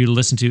for you to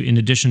listen to, in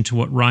addition to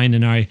what Ryan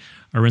and I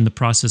are in the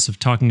process of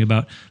talking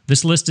about.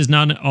 This list is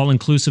not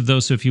all-inclusive, though,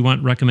 so if you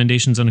want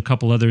recommendations on a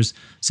couple others,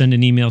 send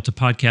an email to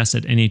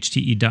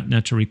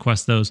podcast@nhte.net to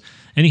request those.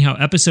 Anyhow,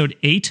 episode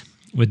 8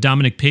 with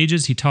Dominic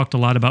Pages, he talked a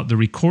lot about the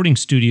recording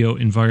studio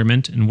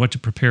environment and what to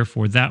prepare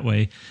for that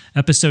way.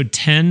 Episode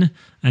 10,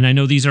 and I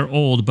know these are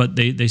old, but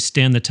they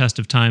stand the test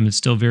of time. It's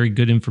still very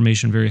good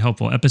information, very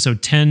helpful.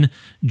 Episode 10,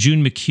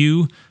 June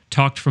McHugh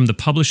talked from the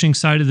publishing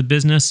side of the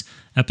business.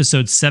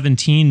 Episode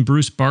 17,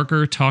 Bruce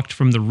Barker talked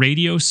from the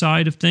radio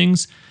side of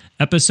things.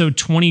 Episode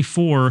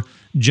 24,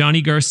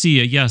 Johnny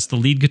Garcia, yes, the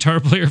lead guitar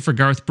player for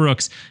Garth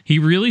Brooks. He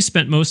really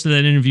spent most of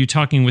that interview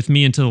talking with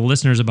me and to the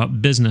listeners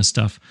about business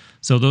stuff.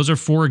 So those are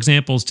 4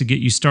 examples to get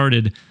you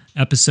started.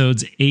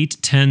 Episodes 8,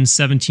 10,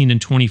 17,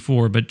 and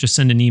 24, but just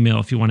send an email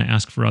if you want to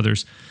ask for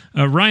others.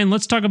 Ryan,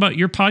 let's talk about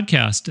your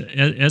podcast.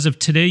 As of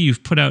today,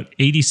 you've put out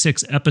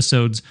 86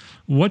 episodes.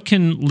 What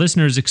can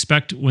listeners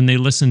expect when they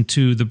listen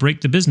to the Break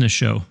the Business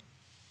show?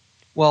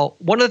 Well,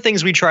 one of the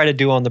things we try to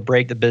do on the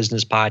Break the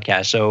Business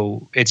podcast,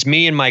 so it's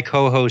me and my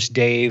co-host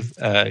Dave.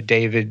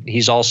 David,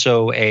 he's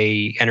also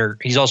a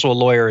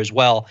lawyer as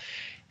well.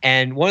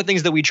 And one of the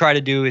things that we try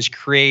to do is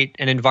create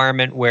an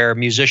environment where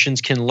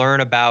musicians can learn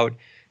about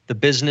the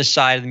business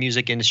side of the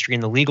music industry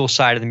and the legal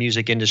side of the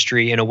music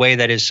industry in a way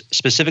that is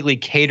specifically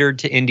catered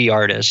to indie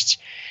artists.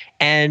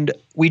 And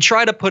we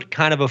try to put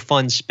kind of a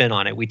fun spin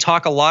on it. We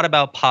talk a lot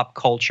about pop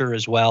culture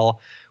as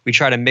well. We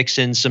try to mix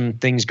in some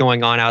things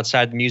going on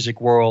outside the music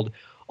world,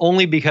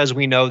 only because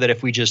we know that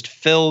if we just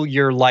fill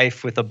your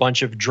life with a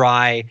bunch of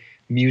dry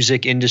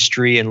music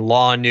industry and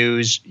law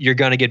news, you're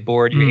going to get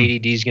bored. Your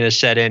ADD is going to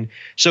set in.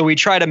 So we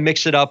try to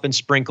mix it up and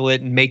sprinkle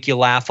it and make you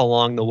laugh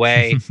along the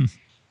way.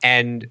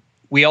 And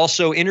we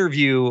also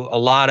interview a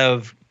lot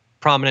of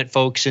prominent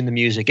folks in the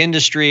music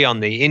industry on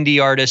the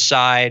indie artist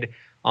side,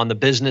 on the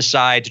business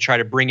side, to try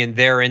to bring in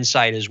their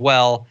insight as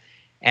well.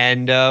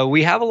 And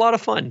we have a lot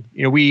of fun.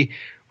 We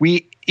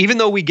even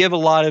though we give a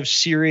lot of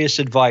serious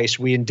advice,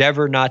 we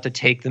endeavor not to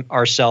take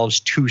ourselves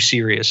too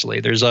seriously.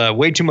 There's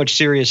way too much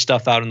serious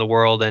stuff out in the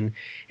world, and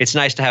it's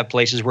nice to have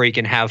places where you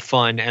can have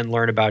fun and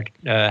learn about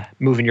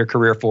moving your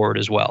career forward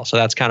as well. So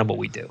that's kind of what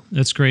we do.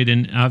 That's great.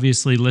 And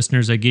obviously,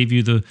 listeners, I gave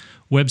you the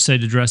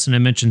website address and I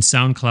mentioned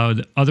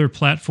SoundCloud. Other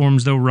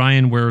platforms, though,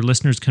 Ryan, where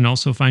listeners can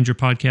also find your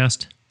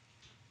podcast?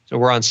 So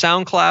we're on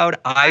SoundCloud,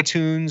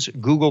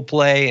 iTunes, Google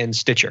Play, and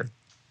Stitcher.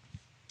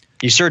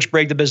 You search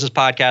Break the Business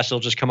Podcast,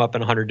 it'll just come up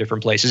in 100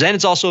 different places. And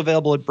it's also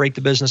available at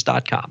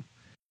breakthebusiness.com.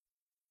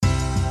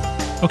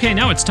 Okay,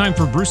 now it's time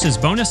for Bruce's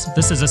Bonus.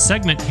 This is a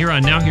segment here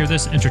on Now Hear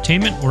This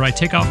Entertainment where I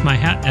take off my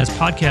hat as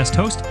podcast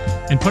host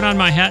and put on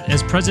my hat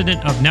as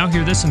president of Now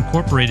Hear This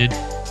Incorporated,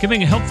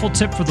 giving a helpful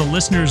tip for the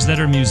listeners that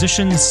are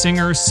musicians,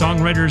 singers,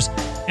 songwriters,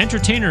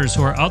 entertainers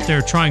who are out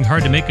there trying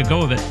hard to make a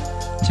go of it.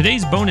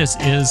 Today's bonus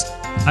is,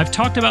 I've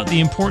talked about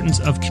the importance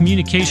of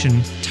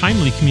communication,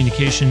 timely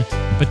communication,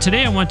 but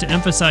today I want to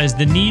emphasize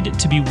the need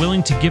to be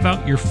willing to give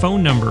out your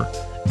phone number.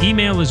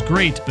 Email is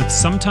great, but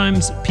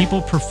sometimes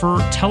people prefer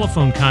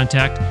telephone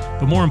contact.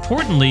 But more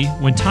importantly,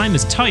 when time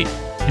is tight,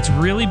 it's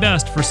really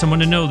best for someone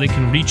to know they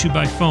can reach you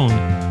by phone.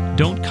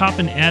 Don't cop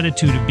an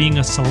attitude of being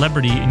a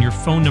celebrity and your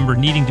phone number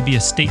needing to be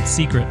a state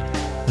secret.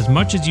 As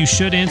much as you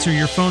should answer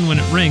your phone when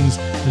it rings,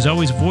 there's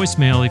always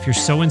voicemail if you're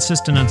so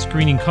insistent on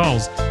screening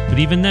calls. But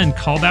even then,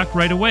 call back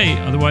right away,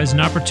 otherwise an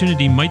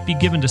opportunity might be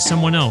given to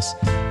someone else.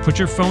 Put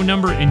your phone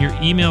number in your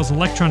email's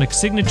electronic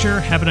signature,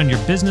 have it on your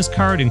business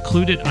card,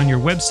 include it on your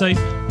website.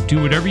 Do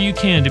whatever you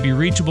can to be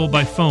reachable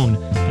by phone.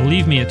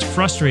 Believe me, it's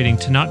frustrating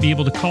to not be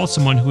able to call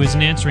someone who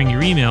isn't answering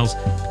your emails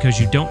because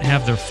you don't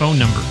have their phone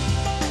number.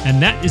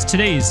 And that is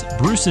today's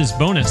Bruce's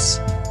Bonus.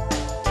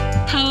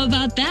 How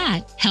about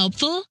that?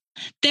 Helpful?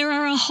 There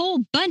are a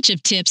whole bunch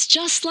of tips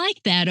just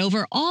like that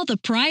over all the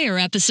prior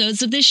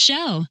episodes of this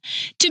show.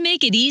 To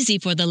make it easy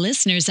for the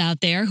listeners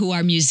out there who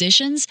are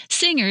musicians,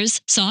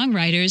 singers,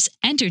 songwriters,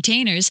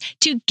 entertainers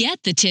to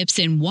get the tips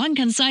in one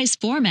concise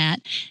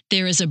format,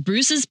 there is a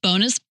Bruce's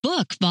Bonus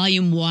book,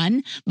 Volume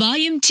 1,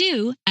 Volume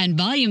 2, and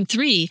Volume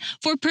 3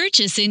 for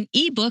purchase in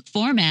ebook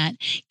format,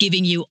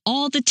 giving you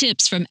all the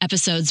tips from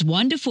episodes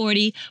 1 to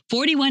 40,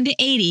 41 to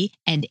 80,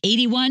 and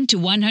 81 to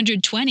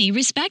 120,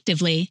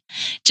 respectively.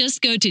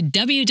 Just go to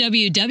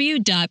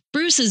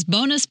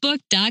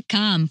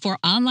www.brucesbonusbook.com for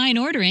online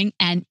ordering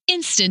and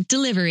instant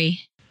delivery.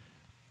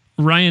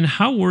 Ryan,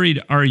 how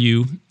worried are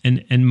you?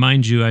 And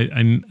mind you,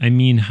 I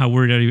mean, how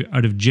worried are you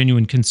out of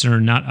genuine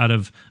concern, not out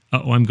of,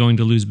 I'm going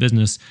to lose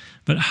business.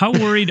 But how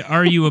worried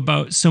are you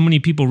about so many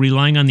people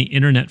relying on the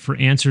internet for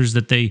answers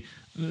that they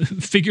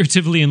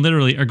figuratively and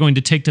literally are going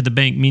to take to the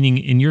bank, meaning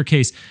in your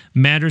case,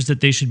 matters that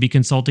they should be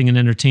consulting an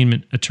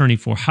entertainment attorney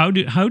for? How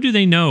do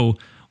they know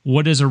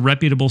what is a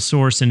reputable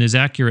source and is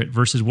accurate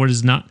versus what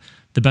is not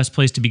the best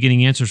place to be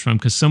getting answers from?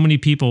 Because so many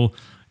people,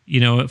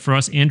 for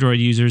us Android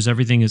users,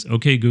 everything is,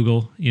 okay,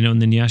 Google,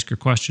 and then you ask your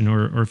question,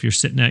 or if you're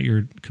sitting at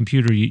your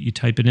computer, you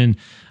type it in.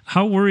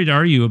 How worried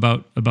are you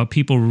about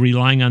people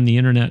relying on the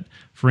internet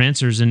for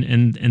answers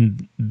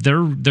and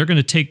they're going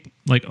to take,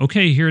 like,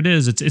 okay, here it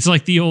is. It's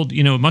like the old,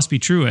 it must be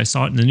true. I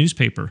saw it in the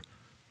newspaper.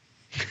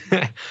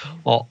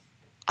 Well,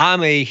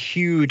 I'm a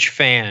huge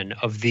fan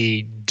of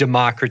the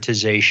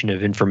democratization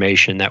of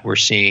information that we're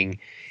seeing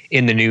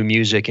in the new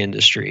music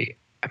industry.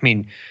 I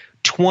mean,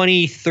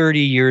 20, 30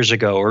 years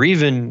ago, or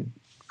even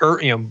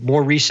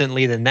more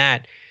recently than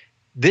that,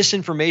 this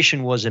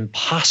information was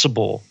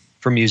impossible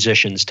for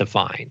musicians to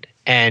find.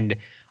 And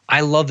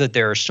I love that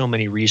there are so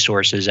many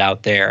resources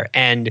out there.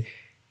 And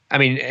I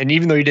mean, and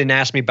even though you didn't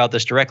ask me about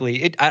this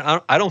directly,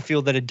 I don't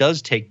feel that it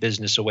does take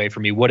business away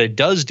from me. What it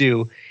does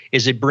do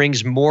is it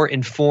brings more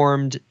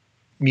informed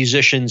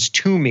musicians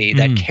to me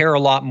that care a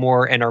lot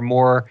more and are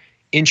more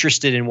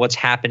interested in what's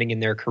happening in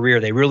their career.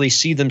 They really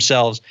see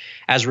themselves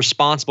as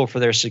responsible for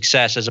their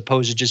success, as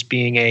opposed to just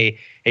being a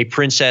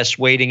princess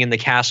waiting in the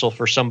castle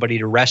for somebody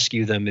to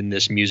rescue them in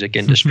this music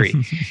industry.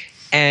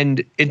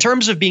 And in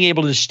terms of being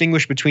able to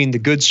distinguish between the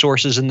good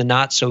sources and the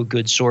not so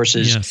good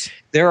sources, yes,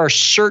 there are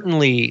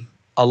certainly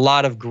a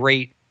lot of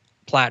great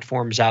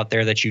platforms out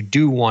there that you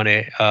do want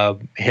to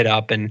hit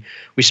up. And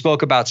we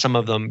spoke about some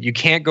of them. You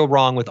can't go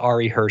wrong with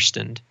Ari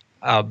Hurston.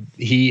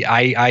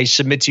 I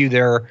submit to you,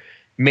 there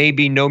may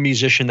be no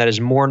musician that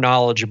is more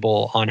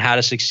knowledgeable on how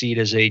to succeed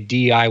as a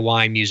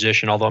DIY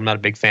musician, although I'm not a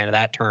big fan of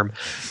that term,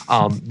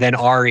 than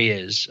Ari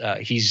is.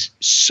 He's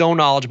so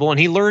knowledgeable, and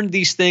he learned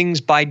these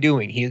things by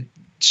doing. He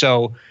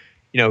doesn't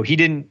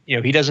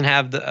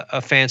have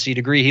a fancy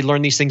degree. He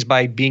learned these things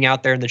by being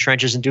out there in the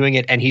trenches and doing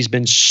it, and he's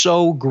been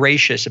so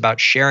gracious about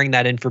sharing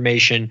that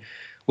information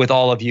with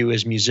all of you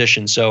as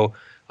musicians. So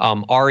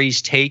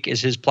Ari's Take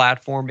is his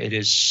platform. It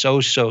is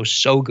so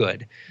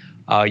good.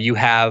 You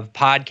have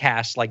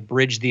podcasts like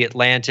Bridge the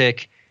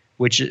Atlantic,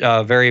 which is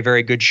a very,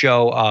 very good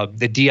show.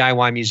 The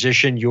DIY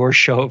Musician, your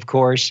show, of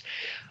course.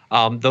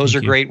 Those are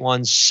great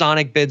ones.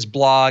 Sonic Bid's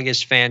blog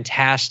is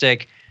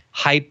fantastic.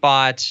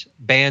 Hypebot,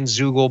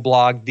 Bandzoogle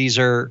blog.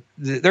 There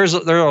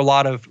are a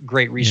lot of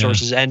great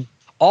resources. Yeah. And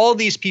all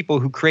these people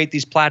who create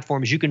these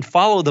platforms, you can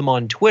follow them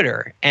on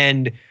Twitter.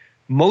 And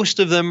most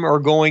of them are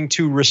going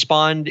to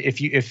respond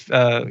if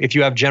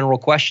you have general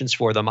questions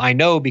for them. I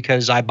know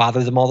because I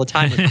bother them all the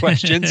time with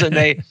questions, and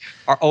they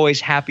are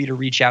always happy to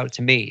reach out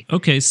to me.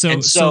 Okay,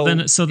 so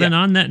then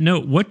on that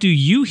note, what do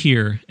you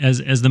hear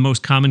as the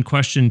most common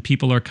question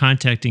people are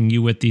contacting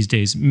you with these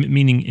days?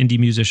 Meaning indie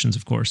musicians,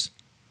 of course.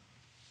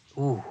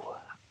 Ooh.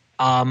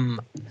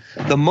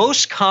 The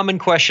most common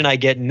question I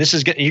get, and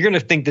you're going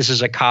to think this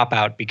is a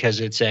cop-out because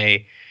it's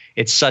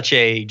such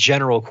a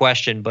general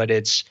question, but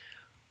it's,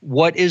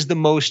 what is the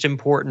most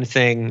important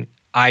thing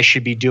I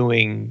should be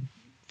doing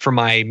for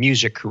my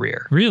music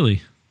career?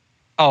 Really?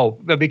 Oh,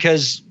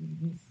 because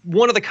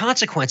one of the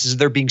consequences of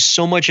there being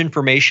so much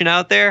information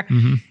out there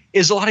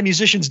is a lot of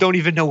musicians don't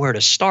even know where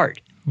to start.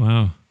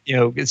 Wow.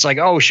 It's like,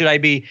 oh, should I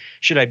be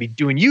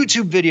doing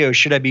YouTube videos?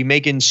 Should I be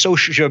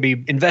should I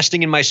be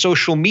investing in my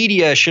social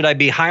media? Should I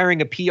be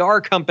hiring a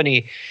PR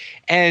company?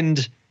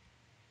 And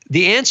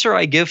the answer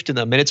I give to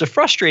them, and it's a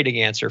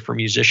frustrating answer for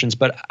musicians,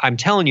 but I'm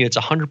telling you, it's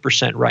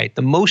 100% right.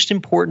 The most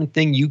important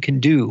thing you can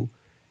do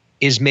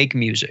is make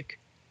music.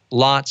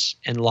 Lots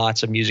and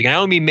lots of music. And I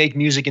don't mean make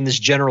music in this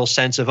general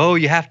sense of, oh,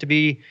 you have to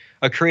be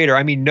a creator.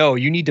 I mean, no,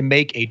 you need to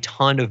make a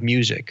ton of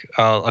music.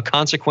 A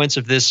consequence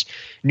of this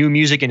new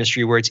music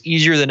industry where it's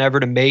easier than ever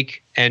to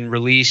make and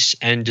release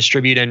and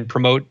distribute and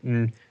promote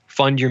and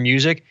fund your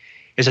music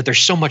is that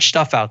there's so much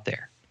stuff out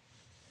there.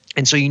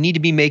 And so you need to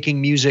be making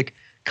music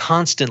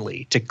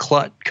constantly to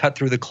cut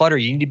through the clutter.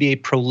 You need to be a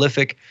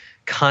prolific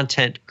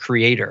content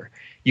creator.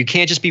 You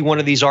can't just be one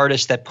of these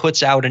artists that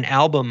puts out an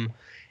album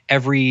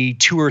every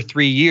 2 or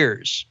 3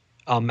 years,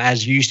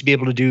 as you used to be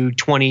able to do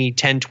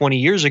 10, 20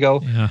 years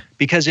ago,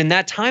 because in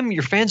that time,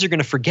 your fans are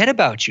going to forget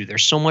about you.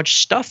 There's so much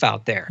stuff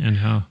out there. And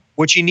how?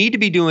 What you need to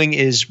be doing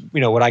is,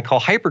 what I call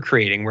hyper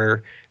creating,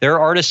 where there are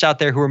artists out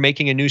there who are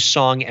making a new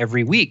song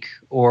every week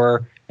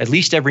or at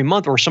least every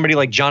month, or somebody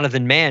like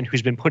Jonathan Mann,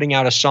 who's been putting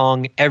out a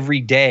song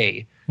every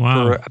day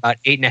for about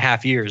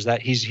 8.5 years.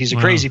 That he's a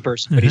crazy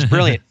person, but he's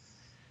brilliant.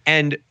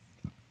 And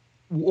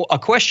a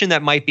question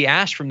that might be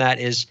asked from that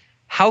is,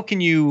 how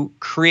can you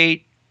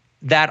create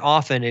that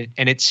often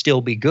and it still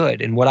be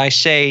good? And what I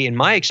say in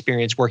my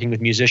experience working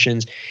with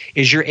musicians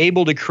is you're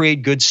able to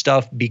create good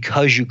stuff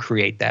because you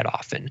create that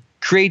often.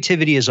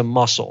 Creativity is a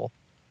muscle.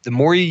 The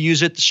more you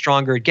use it, the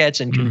stronger it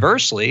gets. And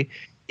conversely,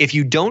 if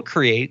you don't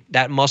create,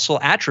 that muscle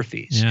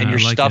atrophies and your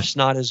stuff's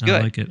not as good.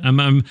 I like it.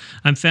 I'm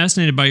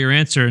fascinated by your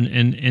answer,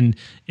 and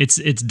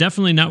it's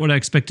definitely not what I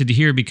expected to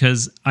hear,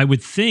 because I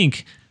would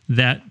think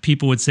that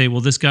people would say,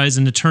 well, this guy's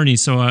an attorney,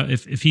 so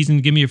if he's going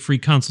to give me a free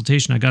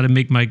consultation, I got to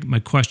make my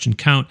question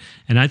count.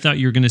 And I thought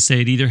you were going to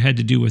say it either had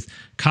to do with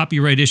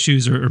copyright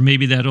issues or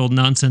maybe that old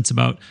nonsense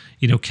about,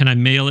 can I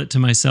mail it to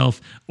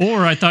myself?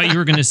 Or I thought you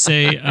were going to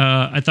say,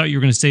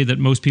 that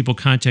most people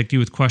contact you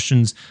with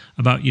questions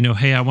about,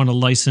 hey, I want to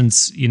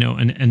license,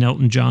 an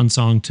Elton John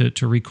song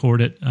to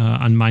record it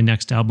on my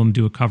next album,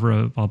 do a cover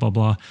of blah, blah,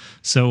 blah.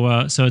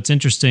 So it's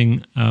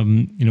interesting,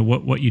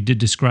 what you did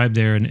describe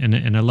there.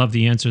 And I love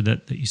the answer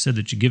that you said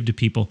that you give to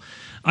people.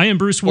 I am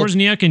Bruce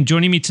Wozniak, and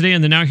joining me today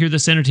on the Now Hear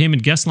This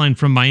Entertainment guest line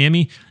from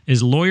Miami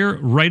is lawyer,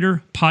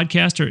 writer,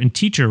 podcaster, and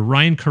teacher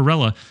Ryan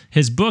Kairalla.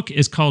 His book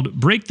is called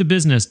Break the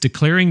Business,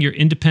 Declaring Your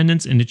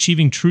Independence and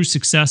Achieving True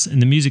Success in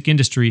the Music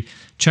Industry.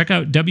 Check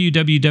out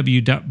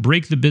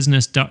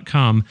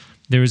www.breakthebusiness.com.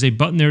 There is a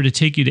button there to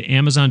take you to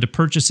Amazon to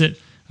purchase it.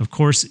 Of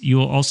course, you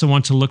will also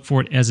want to look for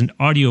it as an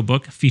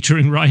audiobook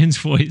featuring Ryan's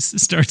voice.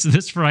 It starts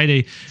this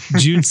Friday,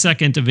 June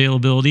 2nd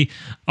availability.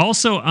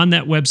 Also on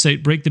that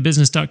website,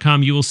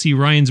 breakthebusiness.com, you will see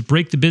Ryan's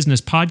Break the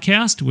Business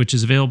podcast, which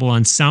is available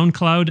on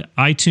SoundCloud,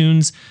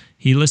 iTunes.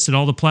 He listed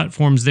all the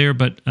platforms there,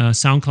 but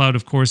SoundCloud,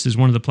 of course, is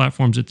one of the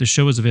platforms that the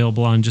show is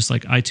available on, just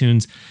like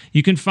iTunes.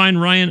 You can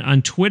find Ryan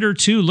on Twitter,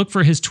 too. Look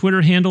for his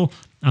Twitter handle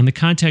on the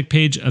contact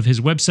page of his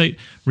website.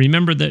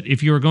 Remember that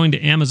if you are going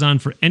to Amazon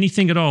for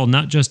anything at all,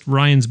 not just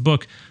Ryan's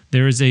book,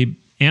 there is a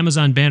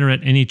Amazon banner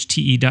at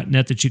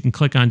NHTE.net that you can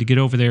click on to get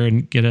over there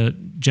and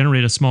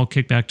generate a small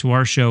kickback to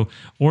our show.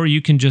 Or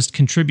you can just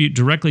contribute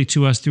directly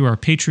to us through our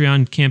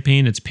Patreon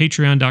campaign. It's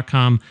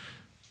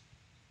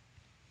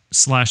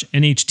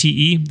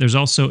patreon.com/NHTE. There's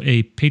also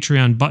a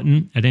Patreon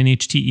button at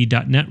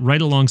NHTE.net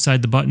right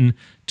alongside the button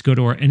to go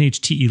to our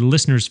NHTE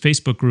listeners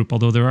Facebook group,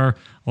 although there are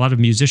a lot of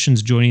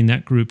musicians joining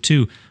that group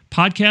too.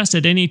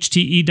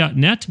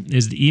 Podcast@NHTE.net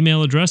is the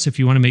email address if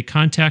you want to make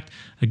contact.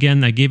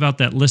 Again, I gave out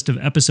that list of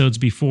episodes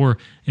before.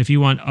 If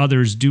you want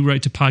others, do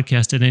write to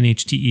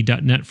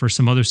podcast@NHTE.net for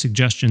some other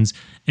suggestions.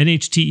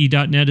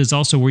 NHTE.net is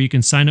also where you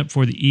can sign up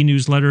for the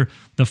e-newsletter.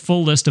 The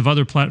full list of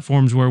other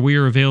platforms where we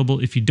are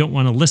available if you don't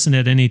want to listen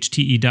at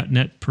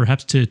NHTE.net,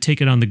 perhaps to take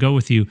it on the go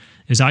with you,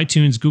 is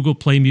iTunes, Google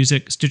Play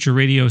Music, Stitcher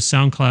Radio,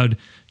 SoundCloud,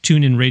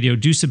 TuneIn Radio.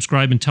 Do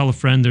subscribe and tell a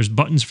friend. There's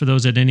buttons for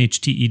those at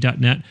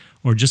NHTE.net,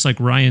 or just like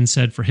Ryan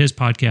said for his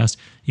podcast,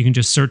 you can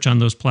just search on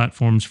those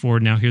platforms for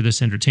Now Hear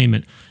This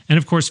Entertainment. And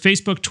of course,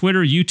 Facebook,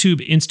 Twitter,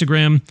 YouTube,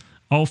 Instagram,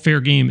 all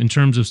fair game in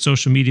terms of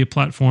social media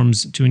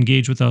platforms to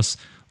engage with us.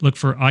 Look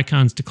for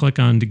icons to click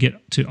on to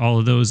get to all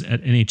of those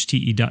at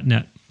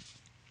NHTE.net.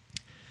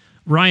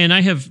 Ryan,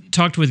 I have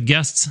talked with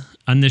guests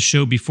on this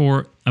show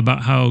before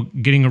about how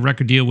getting a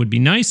record deal would be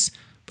nice,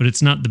 but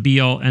it's not the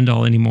be-all,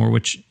 end-all anymore,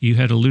 which you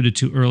had alluded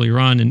to earlier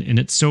on, and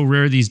it's so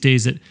rare these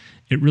days that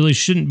it really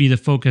shouldn't be the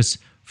focus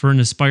for an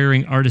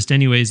aspiring artist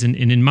anyways. And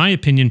in my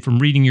opinion, from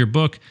reading your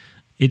book,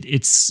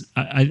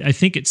 I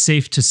think it's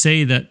safe to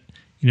say that,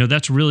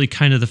 that's really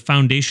kind of the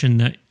foundation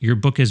that your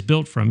book is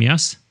built from,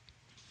 yes?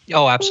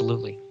 Oh,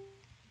 absolutely.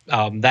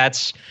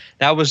 That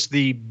was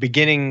the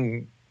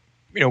beginning.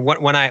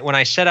 When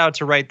I set out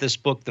to write this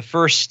book, the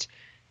first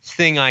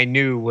thing I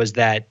knew was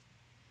that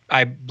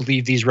I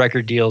believed these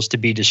record deals to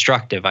be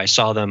destructive. I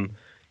saw them,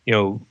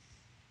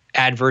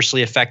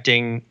 adversely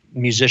affecting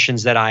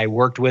musicians that I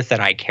worked with, that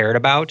I cared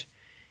about.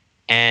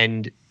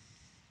 And,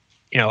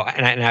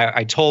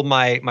 I told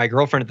my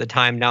girlfriend at the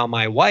time, now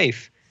my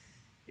wife,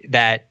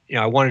 that,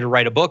 I wanted to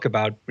write a book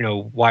about,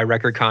 why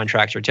record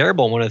contracts are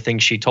terrible. And one of the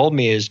things she told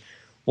me is,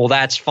 well,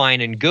 that's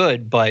fine and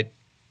good, but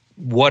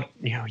what,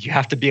 you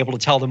have to be able to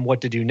tell them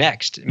what to do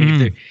next. I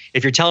mean,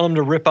 if you're telling them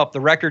to rip up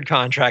the record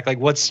contract, like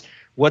what's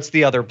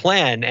the other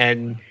plan?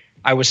 And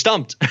I was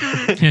stumped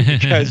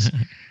because,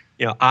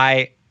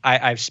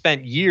 I've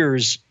spent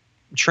years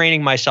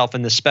training myself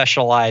in the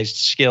specialized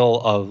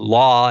skill of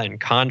law and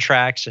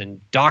contracts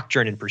and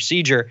doctrine and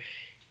procedure.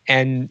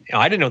 And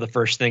I didn't know the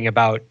first thing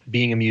about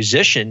being a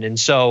musician. And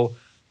so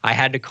I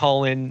had to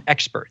call in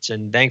experts.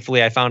 And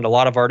thankfully, I found a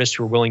lot of artists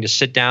who were willing to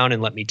sit down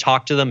and let me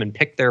talk to them and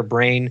pick their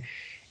brain.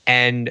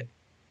 And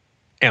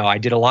I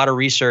did a lot of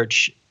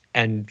research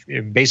and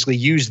basically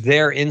used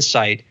their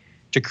insight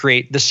to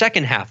create the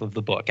second half of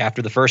the book.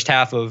 After the first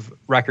half of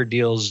record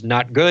deals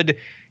not good,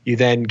 you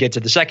then get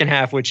to the second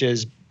half, which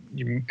is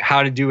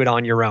how to do it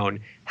on your own,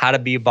 how to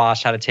be a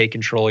boss, how to take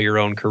control of your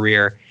own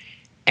career.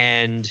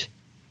 And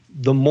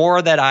the more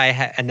that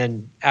and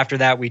then after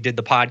that, we did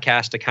the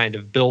podcast to kind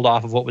of build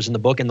off of what was in the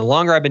book. And the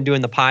longer I've been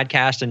doing the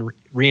podcast and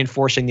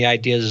reinforcing the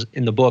ideas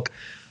in the book,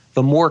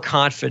 the more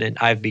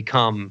confident I've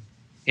become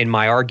in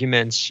my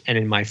arguments and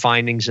in my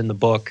findings in the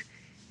book.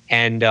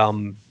 And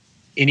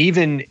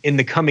even in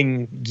the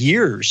coming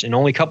years, and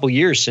only a couple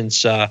years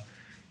since the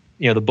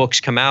book's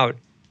come out,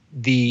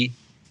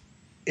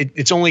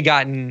 it's only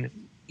gotten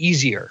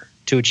easier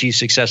to achieve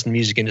success in the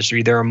music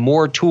industry. There are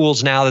more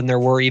tools now than there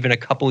were even a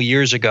couple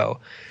years ago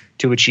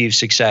to achieve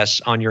success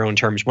on your own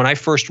terms. When I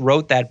first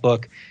wrote that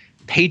book,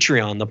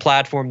 Patreon, the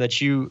platform that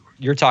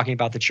you're talking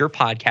about, that your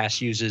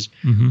podcast uses,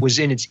 was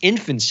in its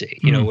infancy.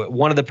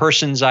 One of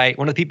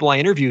the people I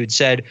interviewed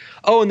said,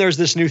 "Oh, and there's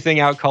this new thing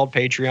out called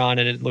Patreon,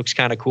 and it looks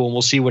kind of cool, and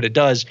we'll see what it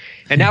does."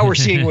 And now we're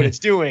seeing what it's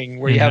doing,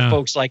 where you have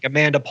folks like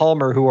Amanda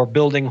Palmer who are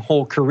building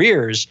whole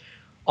careers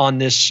on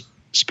this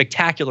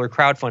spectacular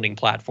crowdfunding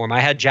platform. I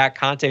had Jack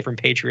Conte from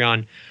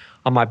Patreon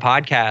on my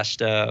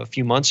podcast a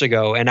few months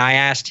ago, and I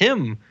asked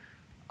him,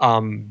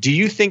 do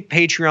you think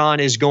Patreon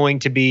is going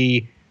to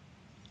be,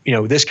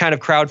 this kind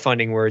of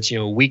crowdfunding where it's,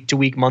 week to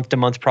week, month to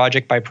month,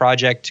 project by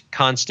project,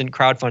 constant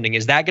crowdfunding?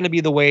 Is that going to be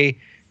the way,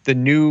 the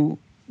new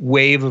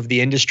wave of the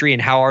industry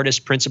and how artists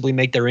principally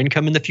make their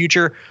income in the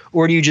future?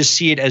 Or do you just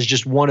see it as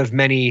just one of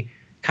many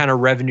kind of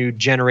revenue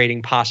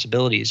generating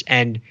possibilities?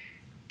 And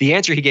the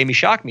answer he gave me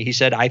shocked me. He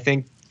said, I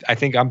think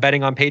I'm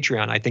betting on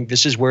Patreon. I think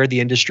this is where the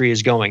industry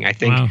is going. I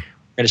think we're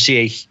going to see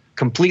a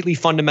completely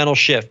fundamental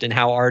shift in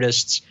how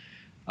artists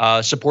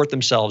support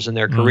themselves in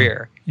their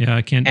career. Yeah,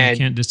 I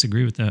can't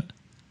disagree with that.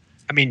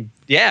 I mean,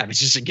 yeah,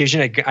 it gives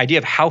you an idea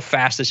of how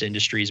fast this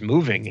industry is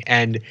moving.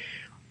 And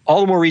all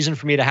the more reason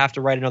for me to have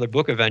to write another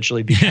book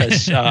eventually,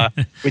 because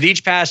with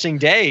each passing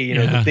day,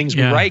 the things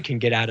we write can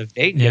get out of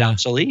date and get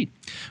obsolete.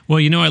 Well,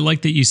 I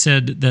like that you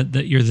said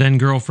that your then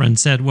girlfriend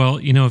said, well,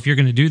 if you're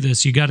going to do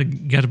this, you got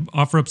to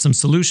offer up some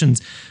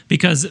solutions,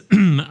 because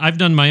I've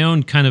done my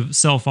own kind of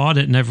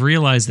self-audit, and I've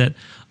realized that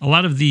a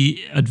lot of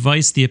the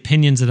advice, the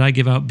opinions that I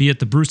give out, be it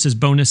the Bruce's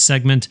Bonus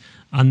segment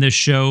on this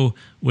show,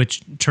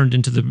 which turned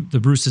into the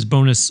Bruce's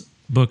Bonus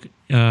book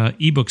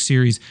ebook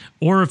series,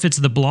 or if it's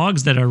the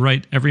blogs that I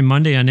write every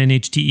Monday on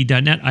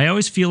NHTE.net, I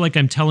always feel like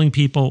I'm telling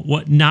people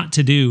what not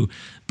to do.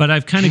 But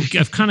I've kind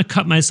of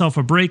cut myself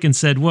a break and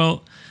said,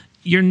 well,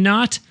 you're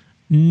not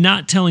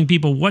telling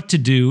people what to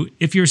do.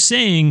 If you're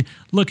saying,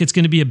 look, it's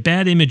going to be a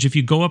bad image if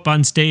you go up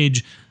on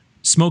stage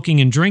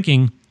smoking and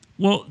drinking,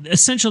 well,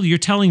 essentially you're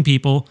telling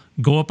people,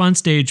 go up on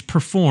stage,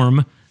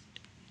 perform,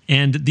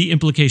 and the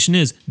implication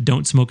is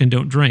don't smoke and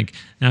don't drink.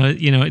 Now,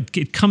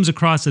 it comes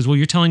across as, well,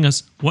 you're telling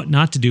us what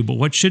not to do, but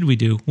what should we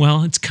do?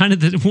 Well, it's kind of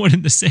the one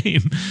and the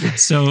same.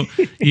 So,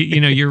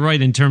 you're right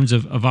in terms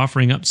of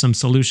offering up some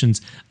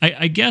solutions.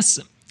 I guess,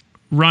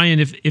 Ryan,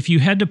 if you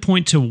had to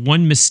point to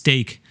one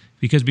mistake,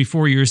 because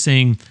before you were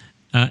saying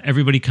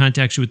everybody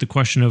contacts you with the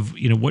question of,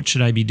 what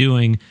should I be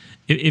doing?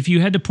 If you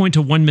had to point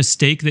to one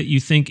mistake that you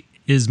think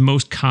is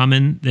most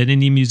common that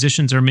indie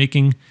musicians are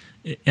making,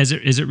 as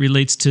it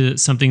relates to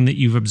something that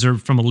you've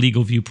observed from a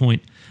legal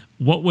viewpoint,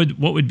 what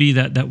would be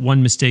that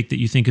one mistake that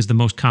you think is the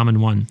most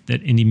common one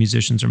that indie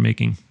musicians are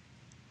making?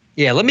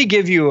 Yeah, let me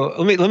give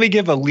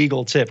a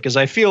legal tip, because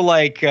I feel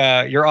like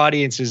your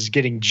audience is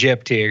getting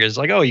gypped here. It's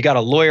like, oh, you got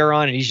a lawyer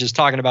on and he's just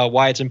talking about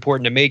why it's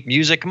important to make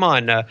music. Come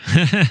on,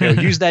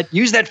 use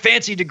that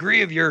fancy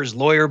degree of yours,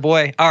 lawyer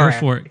boy. All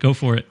right, Go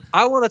for it.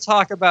 I want to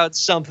talk about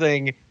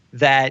something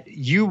that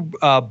you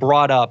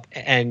brought up,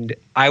 and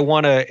I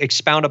want to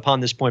expound upon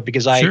this point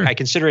because I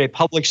consider it a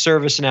public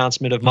service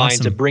announcement of mine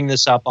to bring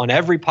this up on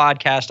every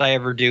podcast I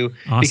ever do,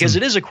 because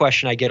it is a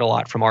question I get a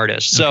lot from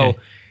artists. Okay.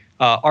 So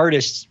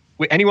artists,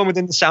 anyone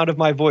within the sound of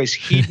my voice,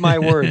 heed my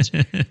words.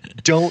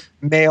 Don't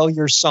mail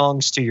your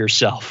songs to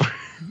yourself.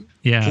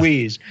 Yeah.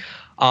 Please.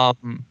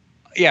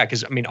 Yeah,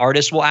 because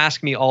artists will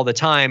ask me all the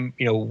time,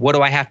 what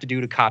do I have to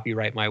do to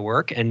copyright my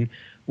work? And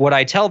what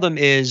I tell them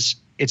is,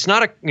 it's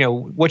not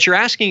what you're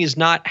asking is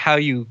not how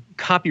you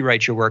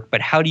copyright your work,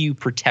 but how do you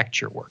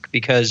protect your work?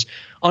 Because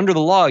under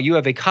the law, you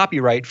have a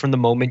copyright from the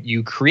moment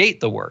you create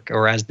the work,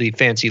 or as the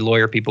fancy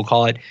lawyer people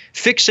call it,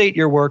 fixate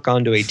your work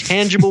onto a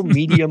tangible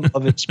medium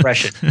of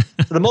expression.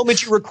 So the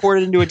moment you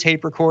record it into a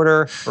tape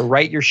recorder or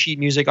write your sheet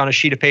music on a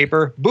sheet of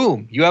paper,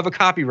 boom, you have a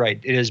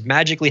copyright. It has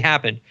magically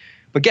happened.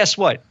 But guess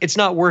what? It's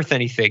not worth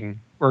anything,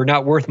 or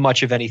not worth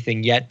much of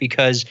anything yet,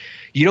 because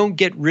you don't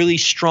get really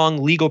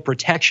strong legal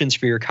protections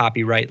for your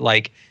copyright,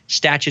 like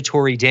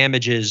statutory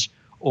damages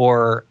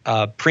or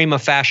prima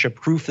facie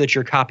proof that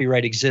your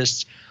copyright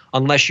exists,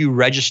 unless you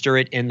register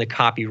it in the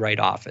Copyright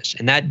Office.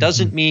 And that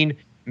doesn't mean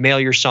mail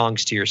your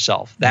songs to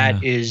yourself.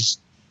 That is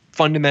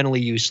fundamentally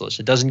useless.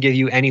 It doesn't give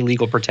you any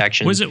legal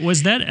protection. Was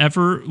that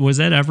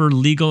ever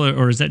legal,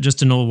 or is that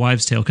just an old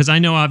wives' tale? Because I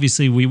know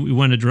obviously we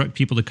want to direct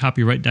people to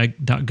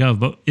copyright.gov,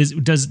 but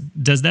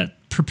does that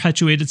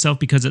perpetuate itself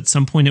because at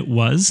some point it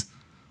was?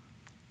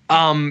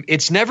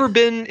 It's never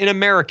been in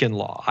American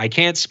law. I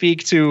can't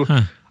speak to,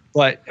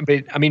 but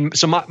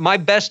so my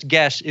best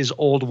guess is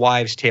old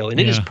wives' tale, and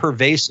it is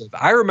pervasive.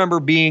 I remember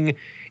being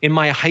in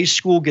my high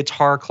school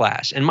guitar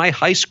class, and my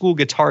high school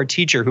guitar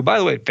teacher, who, by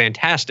the way,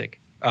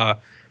 fantastic,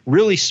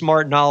 really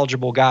smart,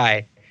 knowledgeable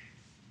guy.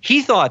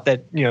 He thought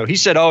that, he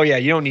said, oh yeah,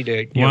 you don't need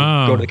to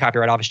go to the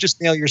Copyright Office. Just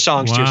mail your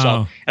songs to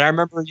yourself. And I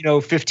remember,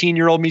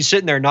 15-year-old me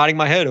sitting there nodding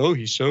my head. Oh,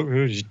 he's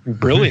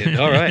brilliant.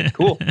 All right,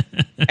 cool.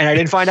 And I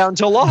didn't find out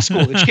until law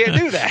school that you can't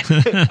do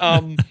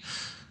that.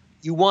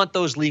 You want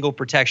those legal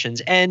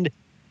protections. And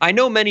I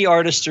know many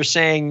artists are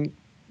saying,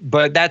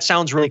 but that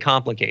sounds really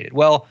complicated.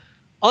 Well,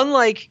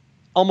 unlike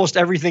almost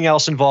everything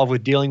else involved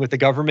with dealing with the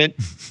government,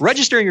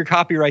 registering your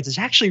copyrights is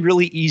actually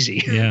really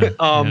easy.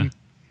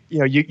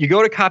 You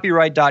go to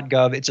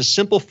copyright.gov. It's a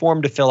simple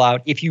form to fill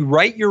out. If you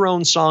write your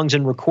own songs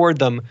and record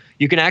them,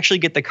 you can actually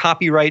get the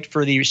copyright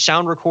for the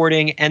sound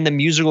recording and the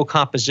musical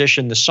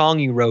composition, the song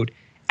you wrote,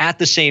 at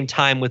the same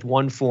time with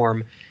one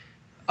form.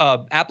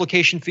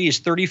 Application fee is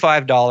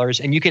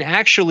 $35, and you can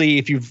actually,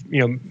 if you've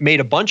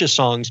made a bunch of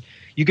songs,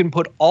 you can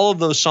put all of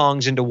those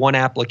songs into one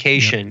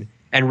application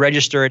and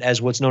register it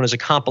as what's known as a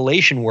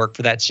compilation work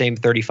for that same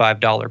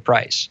 $35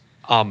 price.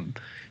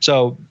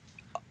 So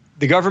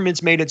the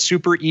government's made it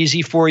super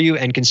easy for you,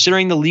 and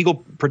considering the legal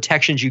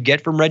protections you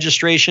get from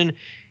registration,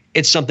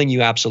 it's something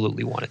you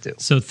absolutely want to do.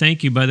 So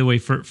thank you, by the way,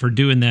 for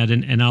doing that,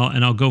 and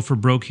I'll go for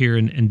broke here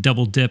and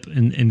double dip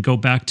and go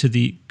back to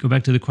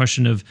the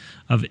question of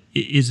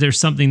is there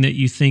something that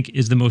you think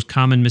is the most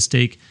common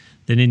mistake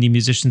that indie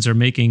musicians are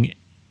making?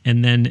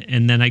 And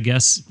then I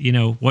guess,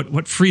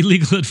 what free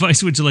legal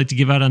advice would you like to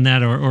give out on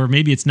that? Or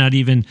maybe it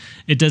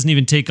doesn't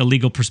even take a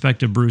legal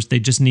perspective, Bruce. They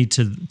just need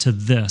to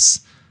this.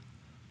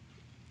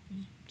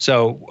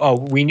 So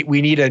we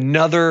need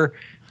another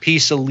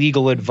piece of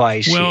legal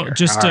advice here. Well,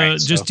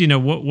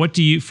 what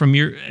do you, from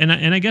your, and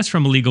I guess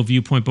from a legal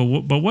viewpoint, but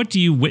what do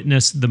you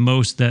witness the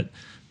most that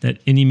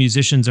indie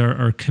musicians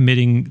are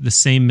committing the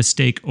same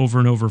mistake over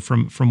and over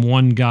from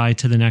one guy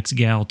to the next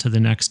gal to the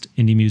next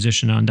indie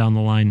musician on down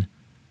the line?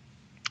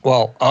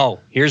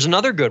 Well, here's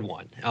another good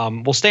one.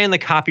 We'll stay in the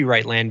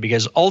copyright land,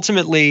 because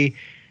ultimately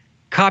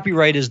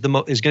copyright is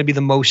going to be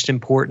the most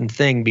important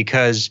thing,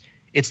 because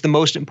it's the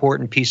most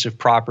important piece of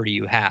property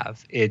you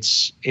have.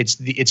 It's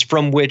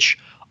from which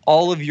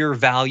all of your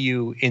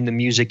value in the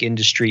music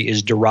industry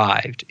is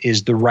derived,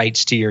 is the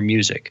rights to your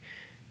music.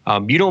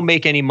 You don't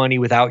make any money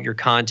without your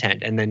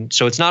content. And then,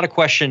 so it's not a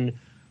question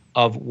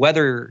of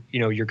whether,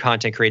 your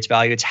content creates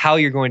value. It's how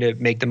you're going to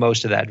make the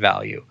most of that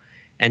value.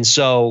 And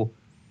so,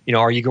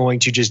 are you going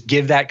to just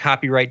give that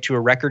copyright to a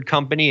record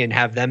company and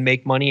have them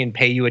make money and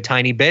pay you a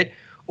tiny bit?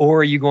 Or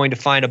are you going to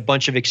find a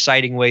bunch of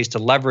exciting ways to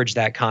leverage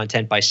that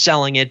content by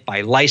selling it,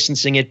 by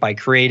licensing it, by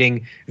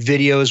creating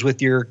videos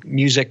with your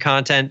music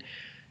content?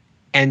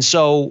 And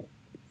so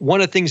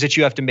one of the things that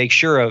you have to make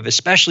sure of,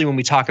 especially when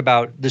we talk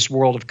about this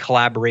world of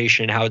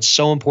collaboration, how it's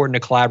so important to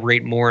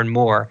collaborate more and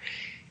more,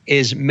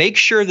 is make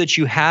sure that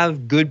you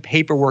have good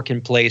paperwork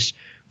in place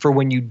for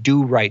when you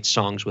do write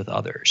songs with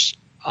others.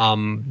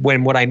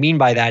 When what I mean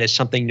by that is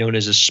something known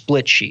as a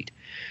split sheet.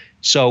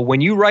 So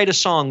when you write a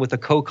song with a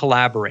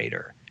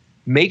co-collaborator,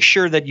 make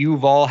sure that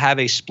you've all have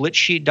a split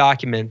sheet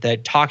document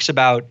that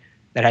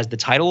has the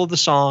title of the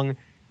song,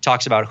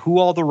 talks about who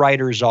all the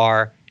writers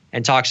are,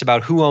 and talks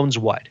about who owns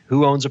what,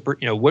 who owns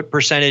what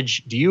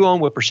percentage do you own,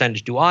 what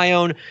percentage do I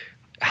own,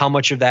 how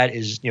much of that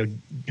is,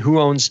 who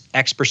owns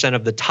X percent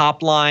of the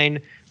top line,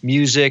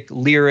 music,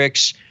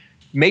 lyrics.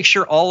 Make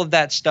sure all of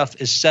that stuff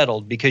is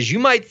settled, because you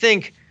might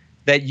think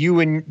that you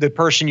and the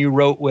person you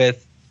wrote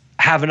with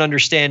have an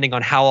understanding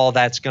on how all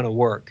that's going to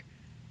work.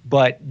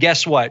 But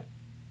guess what?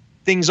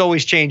 Things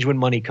always change when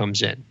money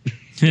comes in.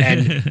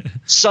 And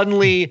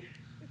suddenly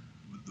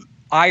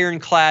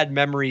ironclad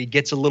memory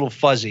gets a little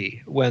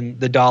fuzzy when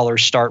the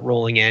dollars start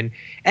rolling in.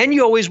 And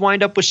you always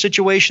wind up with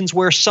situations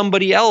where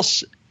somebody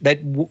else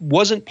that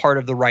wasn't part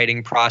of the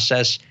writing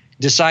process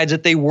decides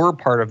that they were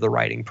part of the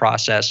writing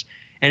process.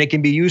 And it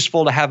can be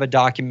useful to have a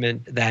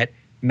document that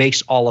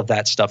makes all of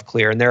that stuff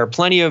clear. And there are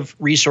plenty of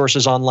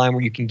resources online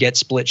where you can get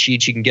split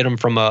sheets. You can get them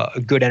from a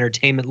good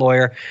entertainment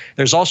lawyer.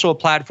 There's also a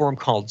platform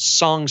called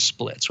Song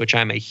Splits, which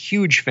I'm a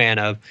huge fan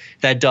of,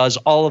 that does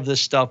all of this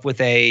stuff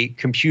with a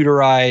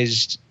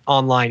computerized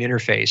online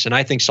interface. And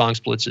I think Song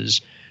Splits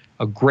is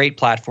a great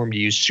platform to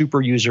use,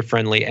 super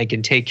user-friendly, and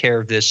can take care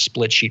of this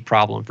split sheet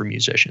problem for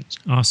musicians.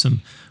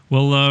 Awesome.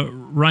 Well,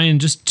 Ryan,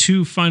 just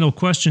two final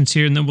questions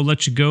here, and then we'll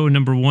let you go.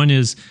 Number one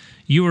is,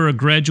 you are a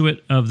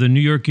graduate of the New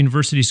York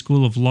University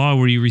School of Law,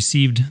 where you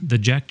received the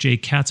Jack J.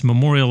 Katz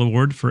Memorial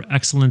Award for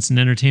Excellence in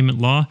Entertainment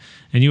Law,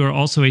 and you are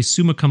also a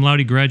summa cum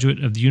laude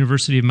graduate of the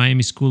University of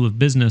Miami School of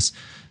Business.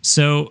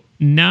 So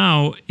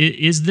now,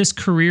 is this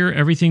career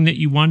everything that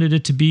you wanted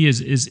it to be?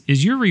 Is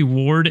your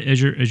reward,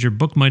 as your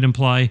book might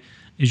imply,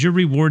 is your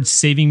reward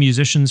saving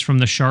musicians from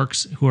the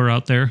sharks who are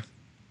out there?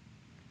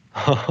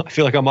 I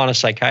feel like I'm on a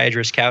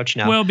psychiatrist's couch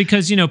now. Well,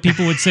 because,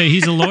 people would say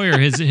he's a lawyer.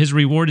 His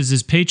reward is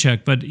his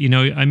paycheck. But,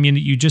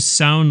 you just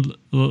sound,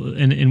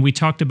 and we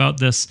talked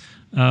about this,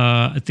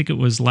 I think it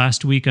was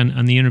last week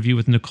on the interview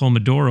with Nicole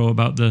Maduro,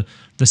 about the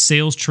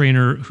sales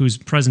trainer whose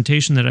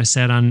presentation that I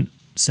sat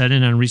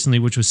in on recently,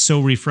 which was so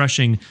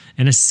refreshing,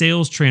 and a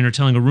sales trainer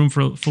telling a room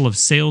full of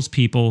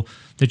salespeople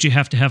that you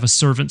have to have a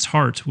servant's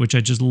heart, which I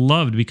just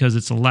loved, because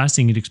it's the last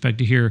thing you'd expect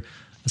to hear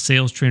a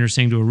sales trainer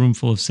saying to a room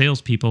full of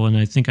salespeople. And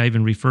I think I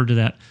even referred to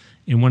that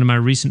in one of my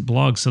recent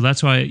blogs. So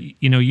that's why,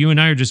 you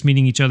and I are just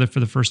meeting each other for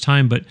the first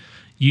time, but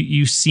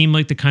you seem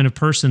like the kind of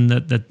person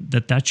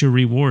that's your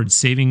reward,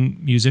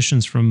 saving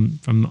musicians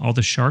from all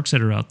the sharks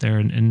that are out there,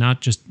 and not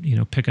just,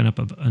 picking up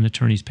an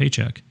attorney's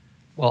paycheck.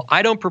 Well,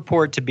 I don't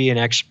purport to be an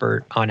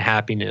expert on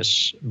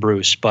happiness,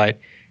 Bruce, but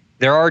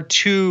there are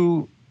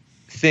two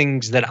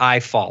things that I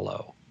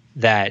follow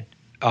that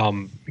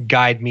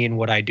guide me in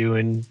what I do,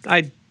 and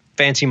I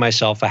fancy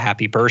myself a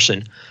happy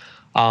person.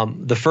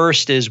 The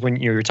first is, when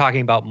you were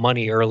talking about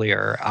money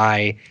earlier,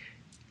 I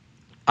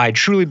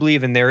truly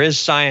believe, and there is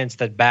science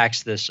that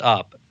backs this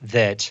up,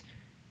 that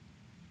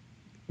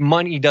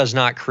money does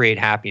not create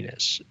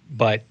happiness,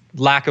 but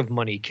lack of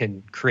money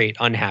can create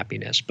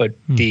unhappiness. But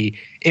the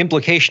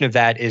implication of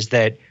that is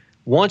that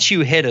once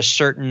you hit a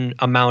certain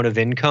amount of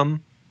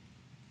income,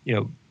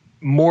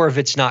 more of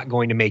it's not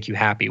going to make you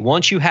happy.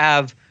 Once you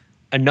have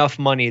enough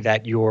money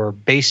that your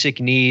basic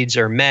needs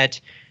are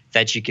met,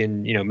 that you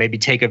can, maybe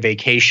take a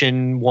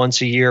vacation once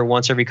a year,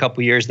 once every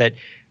couple of years, that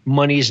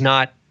money's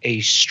not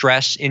a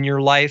stress in your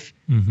life,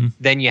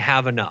 then you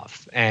have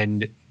enough.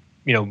 And,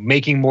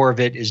 making more of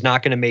it is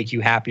not going to make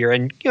you happier,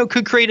 and,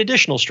 could create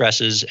additional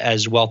stresses,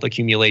 as wealth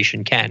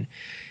accumulation can.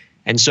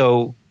 And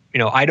so,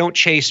 I don't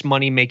chase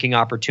money-making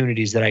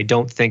opportunities that I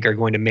don't think are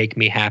going to make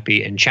me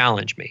happy and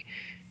challenge me.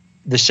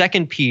 The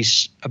second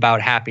piece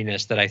about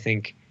happiness that I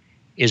think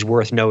is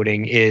worth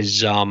noting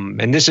is,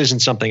 and this isn't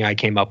something I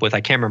came up with,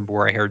 I can't remember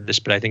where I heard this,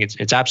 but I think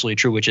it's absolutely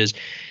true, which is,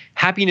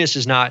 happiness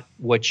is not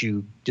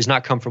does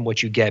not come from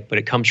what you get, but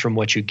it comes from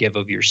what you give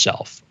of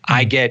yourself.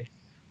 I get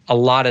a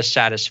lot of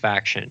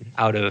satisfaction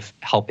out of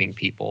helping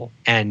people,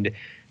 and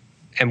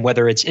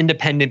whether it's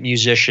independent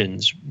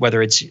musicians,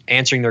 whether it's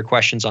answering their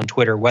questions on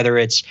Twitter, whether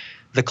it's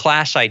the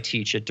class I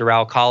teach at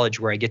Doral College,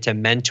 where I get to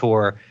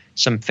mentor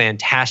some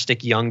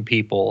fantastic young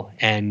people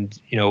and,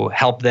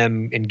 help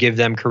them and give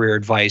them career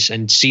advice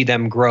and see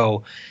them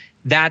grow.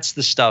 That's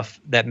the stuff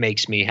that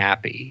makes me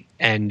happy.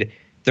 And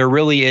there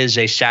really is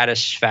a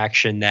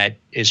satisfaction that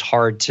is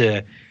hard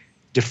to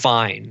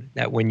define,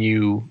 that when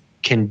you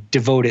can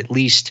devote at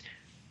least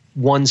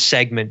one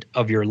segment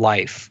of your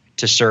life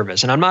to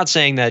service. And I'm not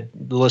saying that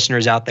the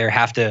listeners out there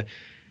have to,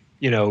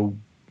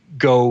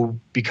 go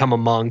become a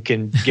monk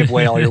and give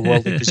away all your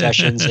worldly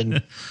possessions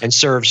and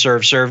serve.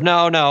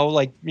 No.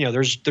 Like,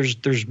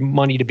 there's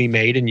money to be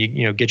made, and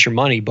you get your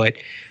money, but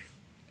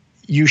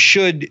you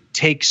should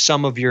take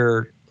some of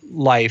your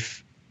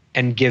life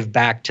and give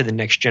back to the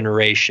next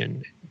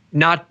generation,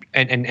 not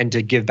and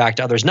to give back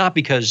to others, not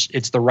because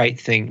it's the right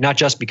thing, not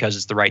just because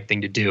it's the right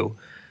thing to do,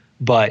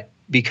 but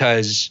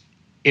because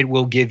it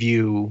will give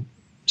you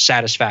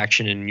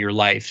satisfaction in your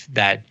life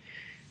that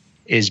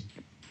is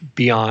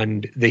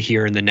beyond the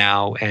here and the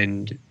now.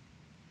 And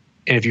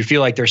if you feel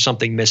like there's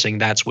something missing,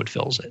 that's what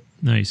fills it.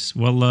 Nice.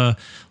 Well,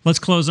 let's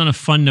close on a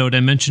fun note. I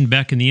mentioned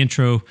back in the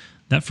intro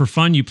that for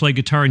fun, you play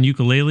guitar and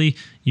ukulele.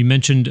 You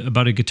mentioned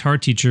about a guitar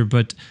teacher,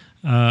 but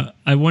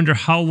I wonder,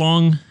 how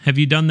long have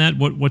you done that?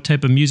 What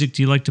type of music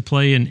do you like to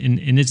play?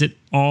 And is it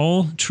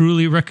all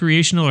truly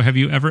recreational, or have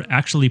you ever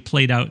actually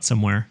played out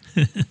somewhere?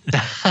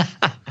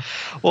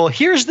 Well,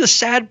 here's the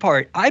sad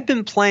part. I've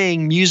been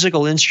playing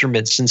musical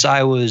instruments since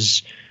I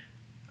was,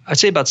 I'd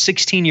say, about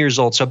 16 years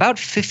old. So about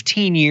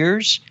 15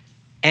 years.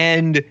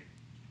 And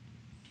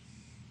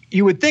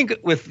you would think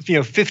with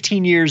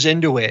 15 years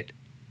into it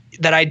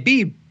that I'd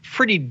be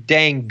pretty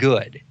dang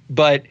good.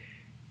 But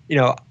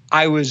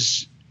I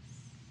was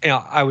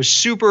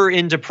super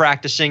into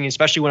practicing,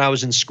 especially when I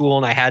was in school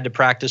and I had to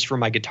practice for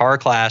my guitar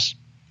class.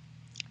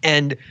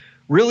 And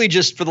really,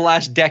 just for the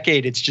last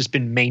decade, it's just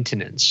been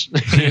maintenance.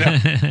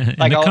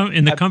 Like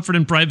in the comfort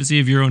and privacy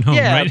of your own home,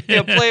 right?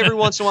 Play every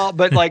once in a while.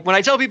 But like when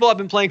I tell people I've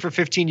been playing for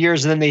 15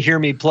 years and then they hear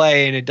me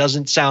play and it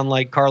doesn't sound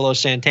like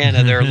Carlos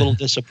Santana, they're a little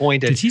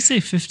disappointed. Did he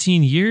say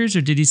 15 years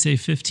or did he say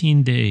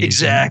 15 days?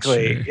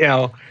 Exactly.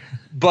 Sure.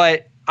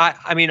 But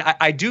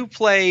I do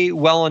play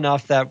well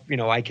enough that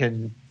I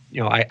can.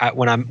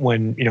 When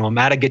I'm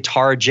at a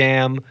guitar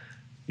jam,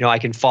 I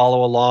can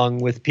follow along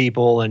with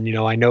people, and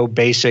I know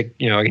basic,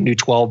 I can do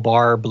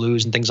 12-bar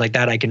blues and things like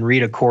that. I can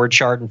read a chord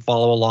chart and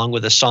follow along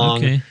with a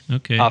song.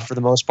 Okay. For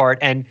the most part,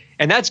 and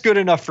that's good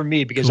enough for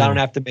me because I don't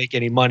have to make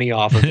any money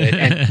off of it.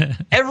 And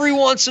every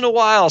once in a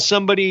while,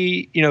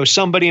 somebody,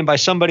 and by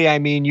somebody I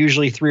mean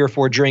usually 3 or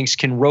 4 drinks,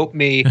 can rope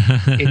me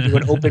into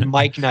an open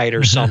mic night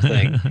or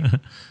something.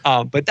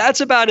 But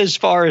that's about as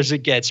far as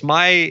it gets.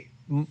 My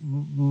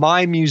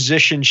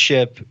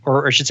musicianship,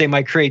 or I should say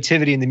my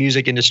creativity in the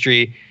music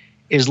industry,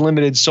 is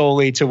limited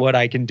solely to what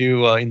I can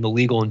do in the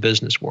legal and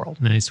business world.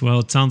 Nice. Well,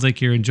 it sounds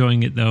like you're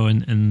enjoying it, though,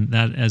 and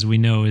that, as we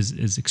know,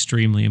 is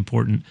extremely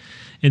important.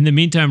 In the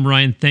meantime,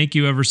 Ryan, thank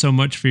you ever so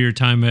much for your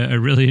time. I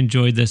really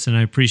enjoyed this, and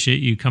I appreciate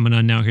you coming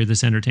on Now Hear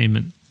This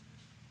Entertainment.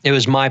 It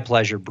was my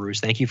pleasure, Bruce.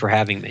 Thank you for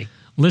having me.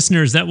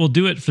 Listeners, that will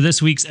do it for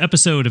this week's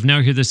episode of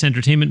Now Hear This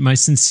Entertainment. My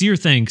sincere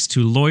thanks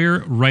to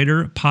lawyer,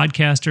 writer,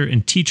 podcaster,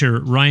 and teacher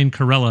Ryan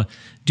Kairalla.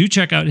 Do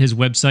check out his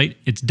website.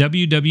 It's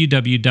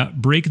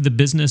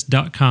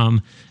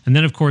www.breakthebusiness.com. And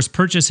then, of course,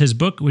 purchase his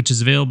book, which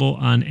is available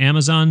on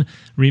Amazon.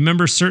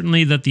 Remember,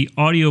 certainly, that the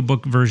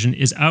audiobook version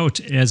is out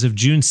as of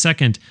June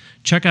 2nd.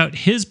 Check out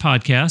his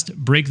podcast,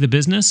 Break the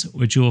Business,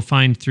 which you will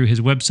find through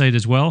his website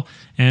as well.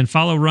 And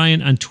follow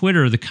Ryan on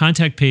Twitter. The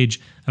contact page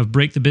of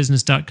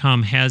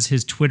breakthebusiness.com has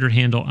his Twitter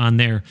handle on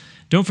there.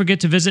 Don't forget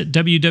to visit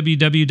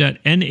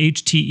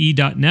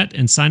www.nhte.net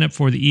and sign up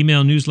for the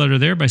email newsletter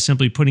there by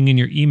simply putting in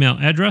your email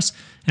address.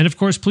 And of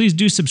course, please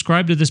do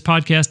subscribe to this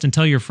podcast and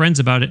tell your friends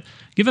about it.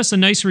 Give us a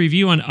nice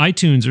review on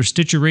iTunes or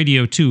Stitcher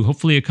Radio too,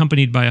 hopefully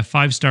accompanied by a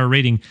 5-star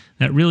rating.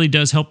 That really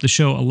does help the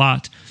show a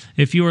lot.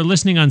 If you are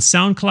listening on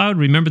SoundCloud,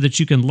 remember that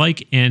you can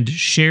like and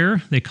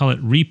share. They call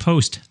it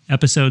repost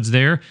episodes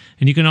there.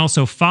 And you can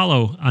also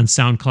follow on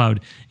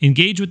SoundCloud.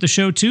 Engage with the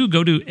show too.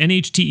 Go to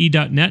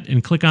nhte.net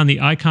and click on the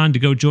icon to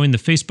go join the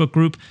Facebook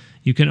group.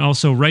 You can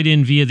also write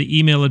in via the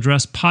email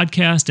address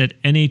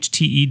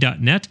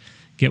podcast@nhte.net.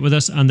 Get with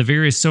us on the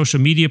various social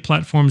media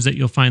platforms that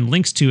you'll find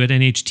links to at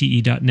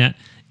nhte.net.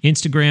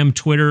 Instagram,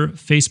 Twitter,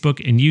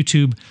 Facebook, and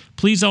YouTube.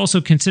 Please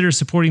also consider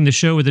supporting the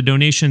show with a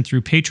donation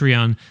through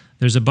Patreon.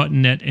 There's a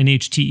button at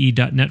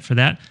nhte.net for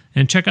that.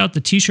 And check out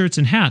the t-shirts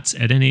and hats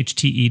at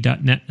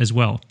nhte.net as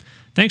well.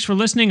 Thanks for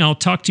listening. I'll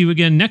talk to you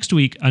again next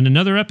week on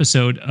another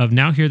episode of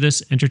Now Hear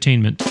This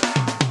Entertainment.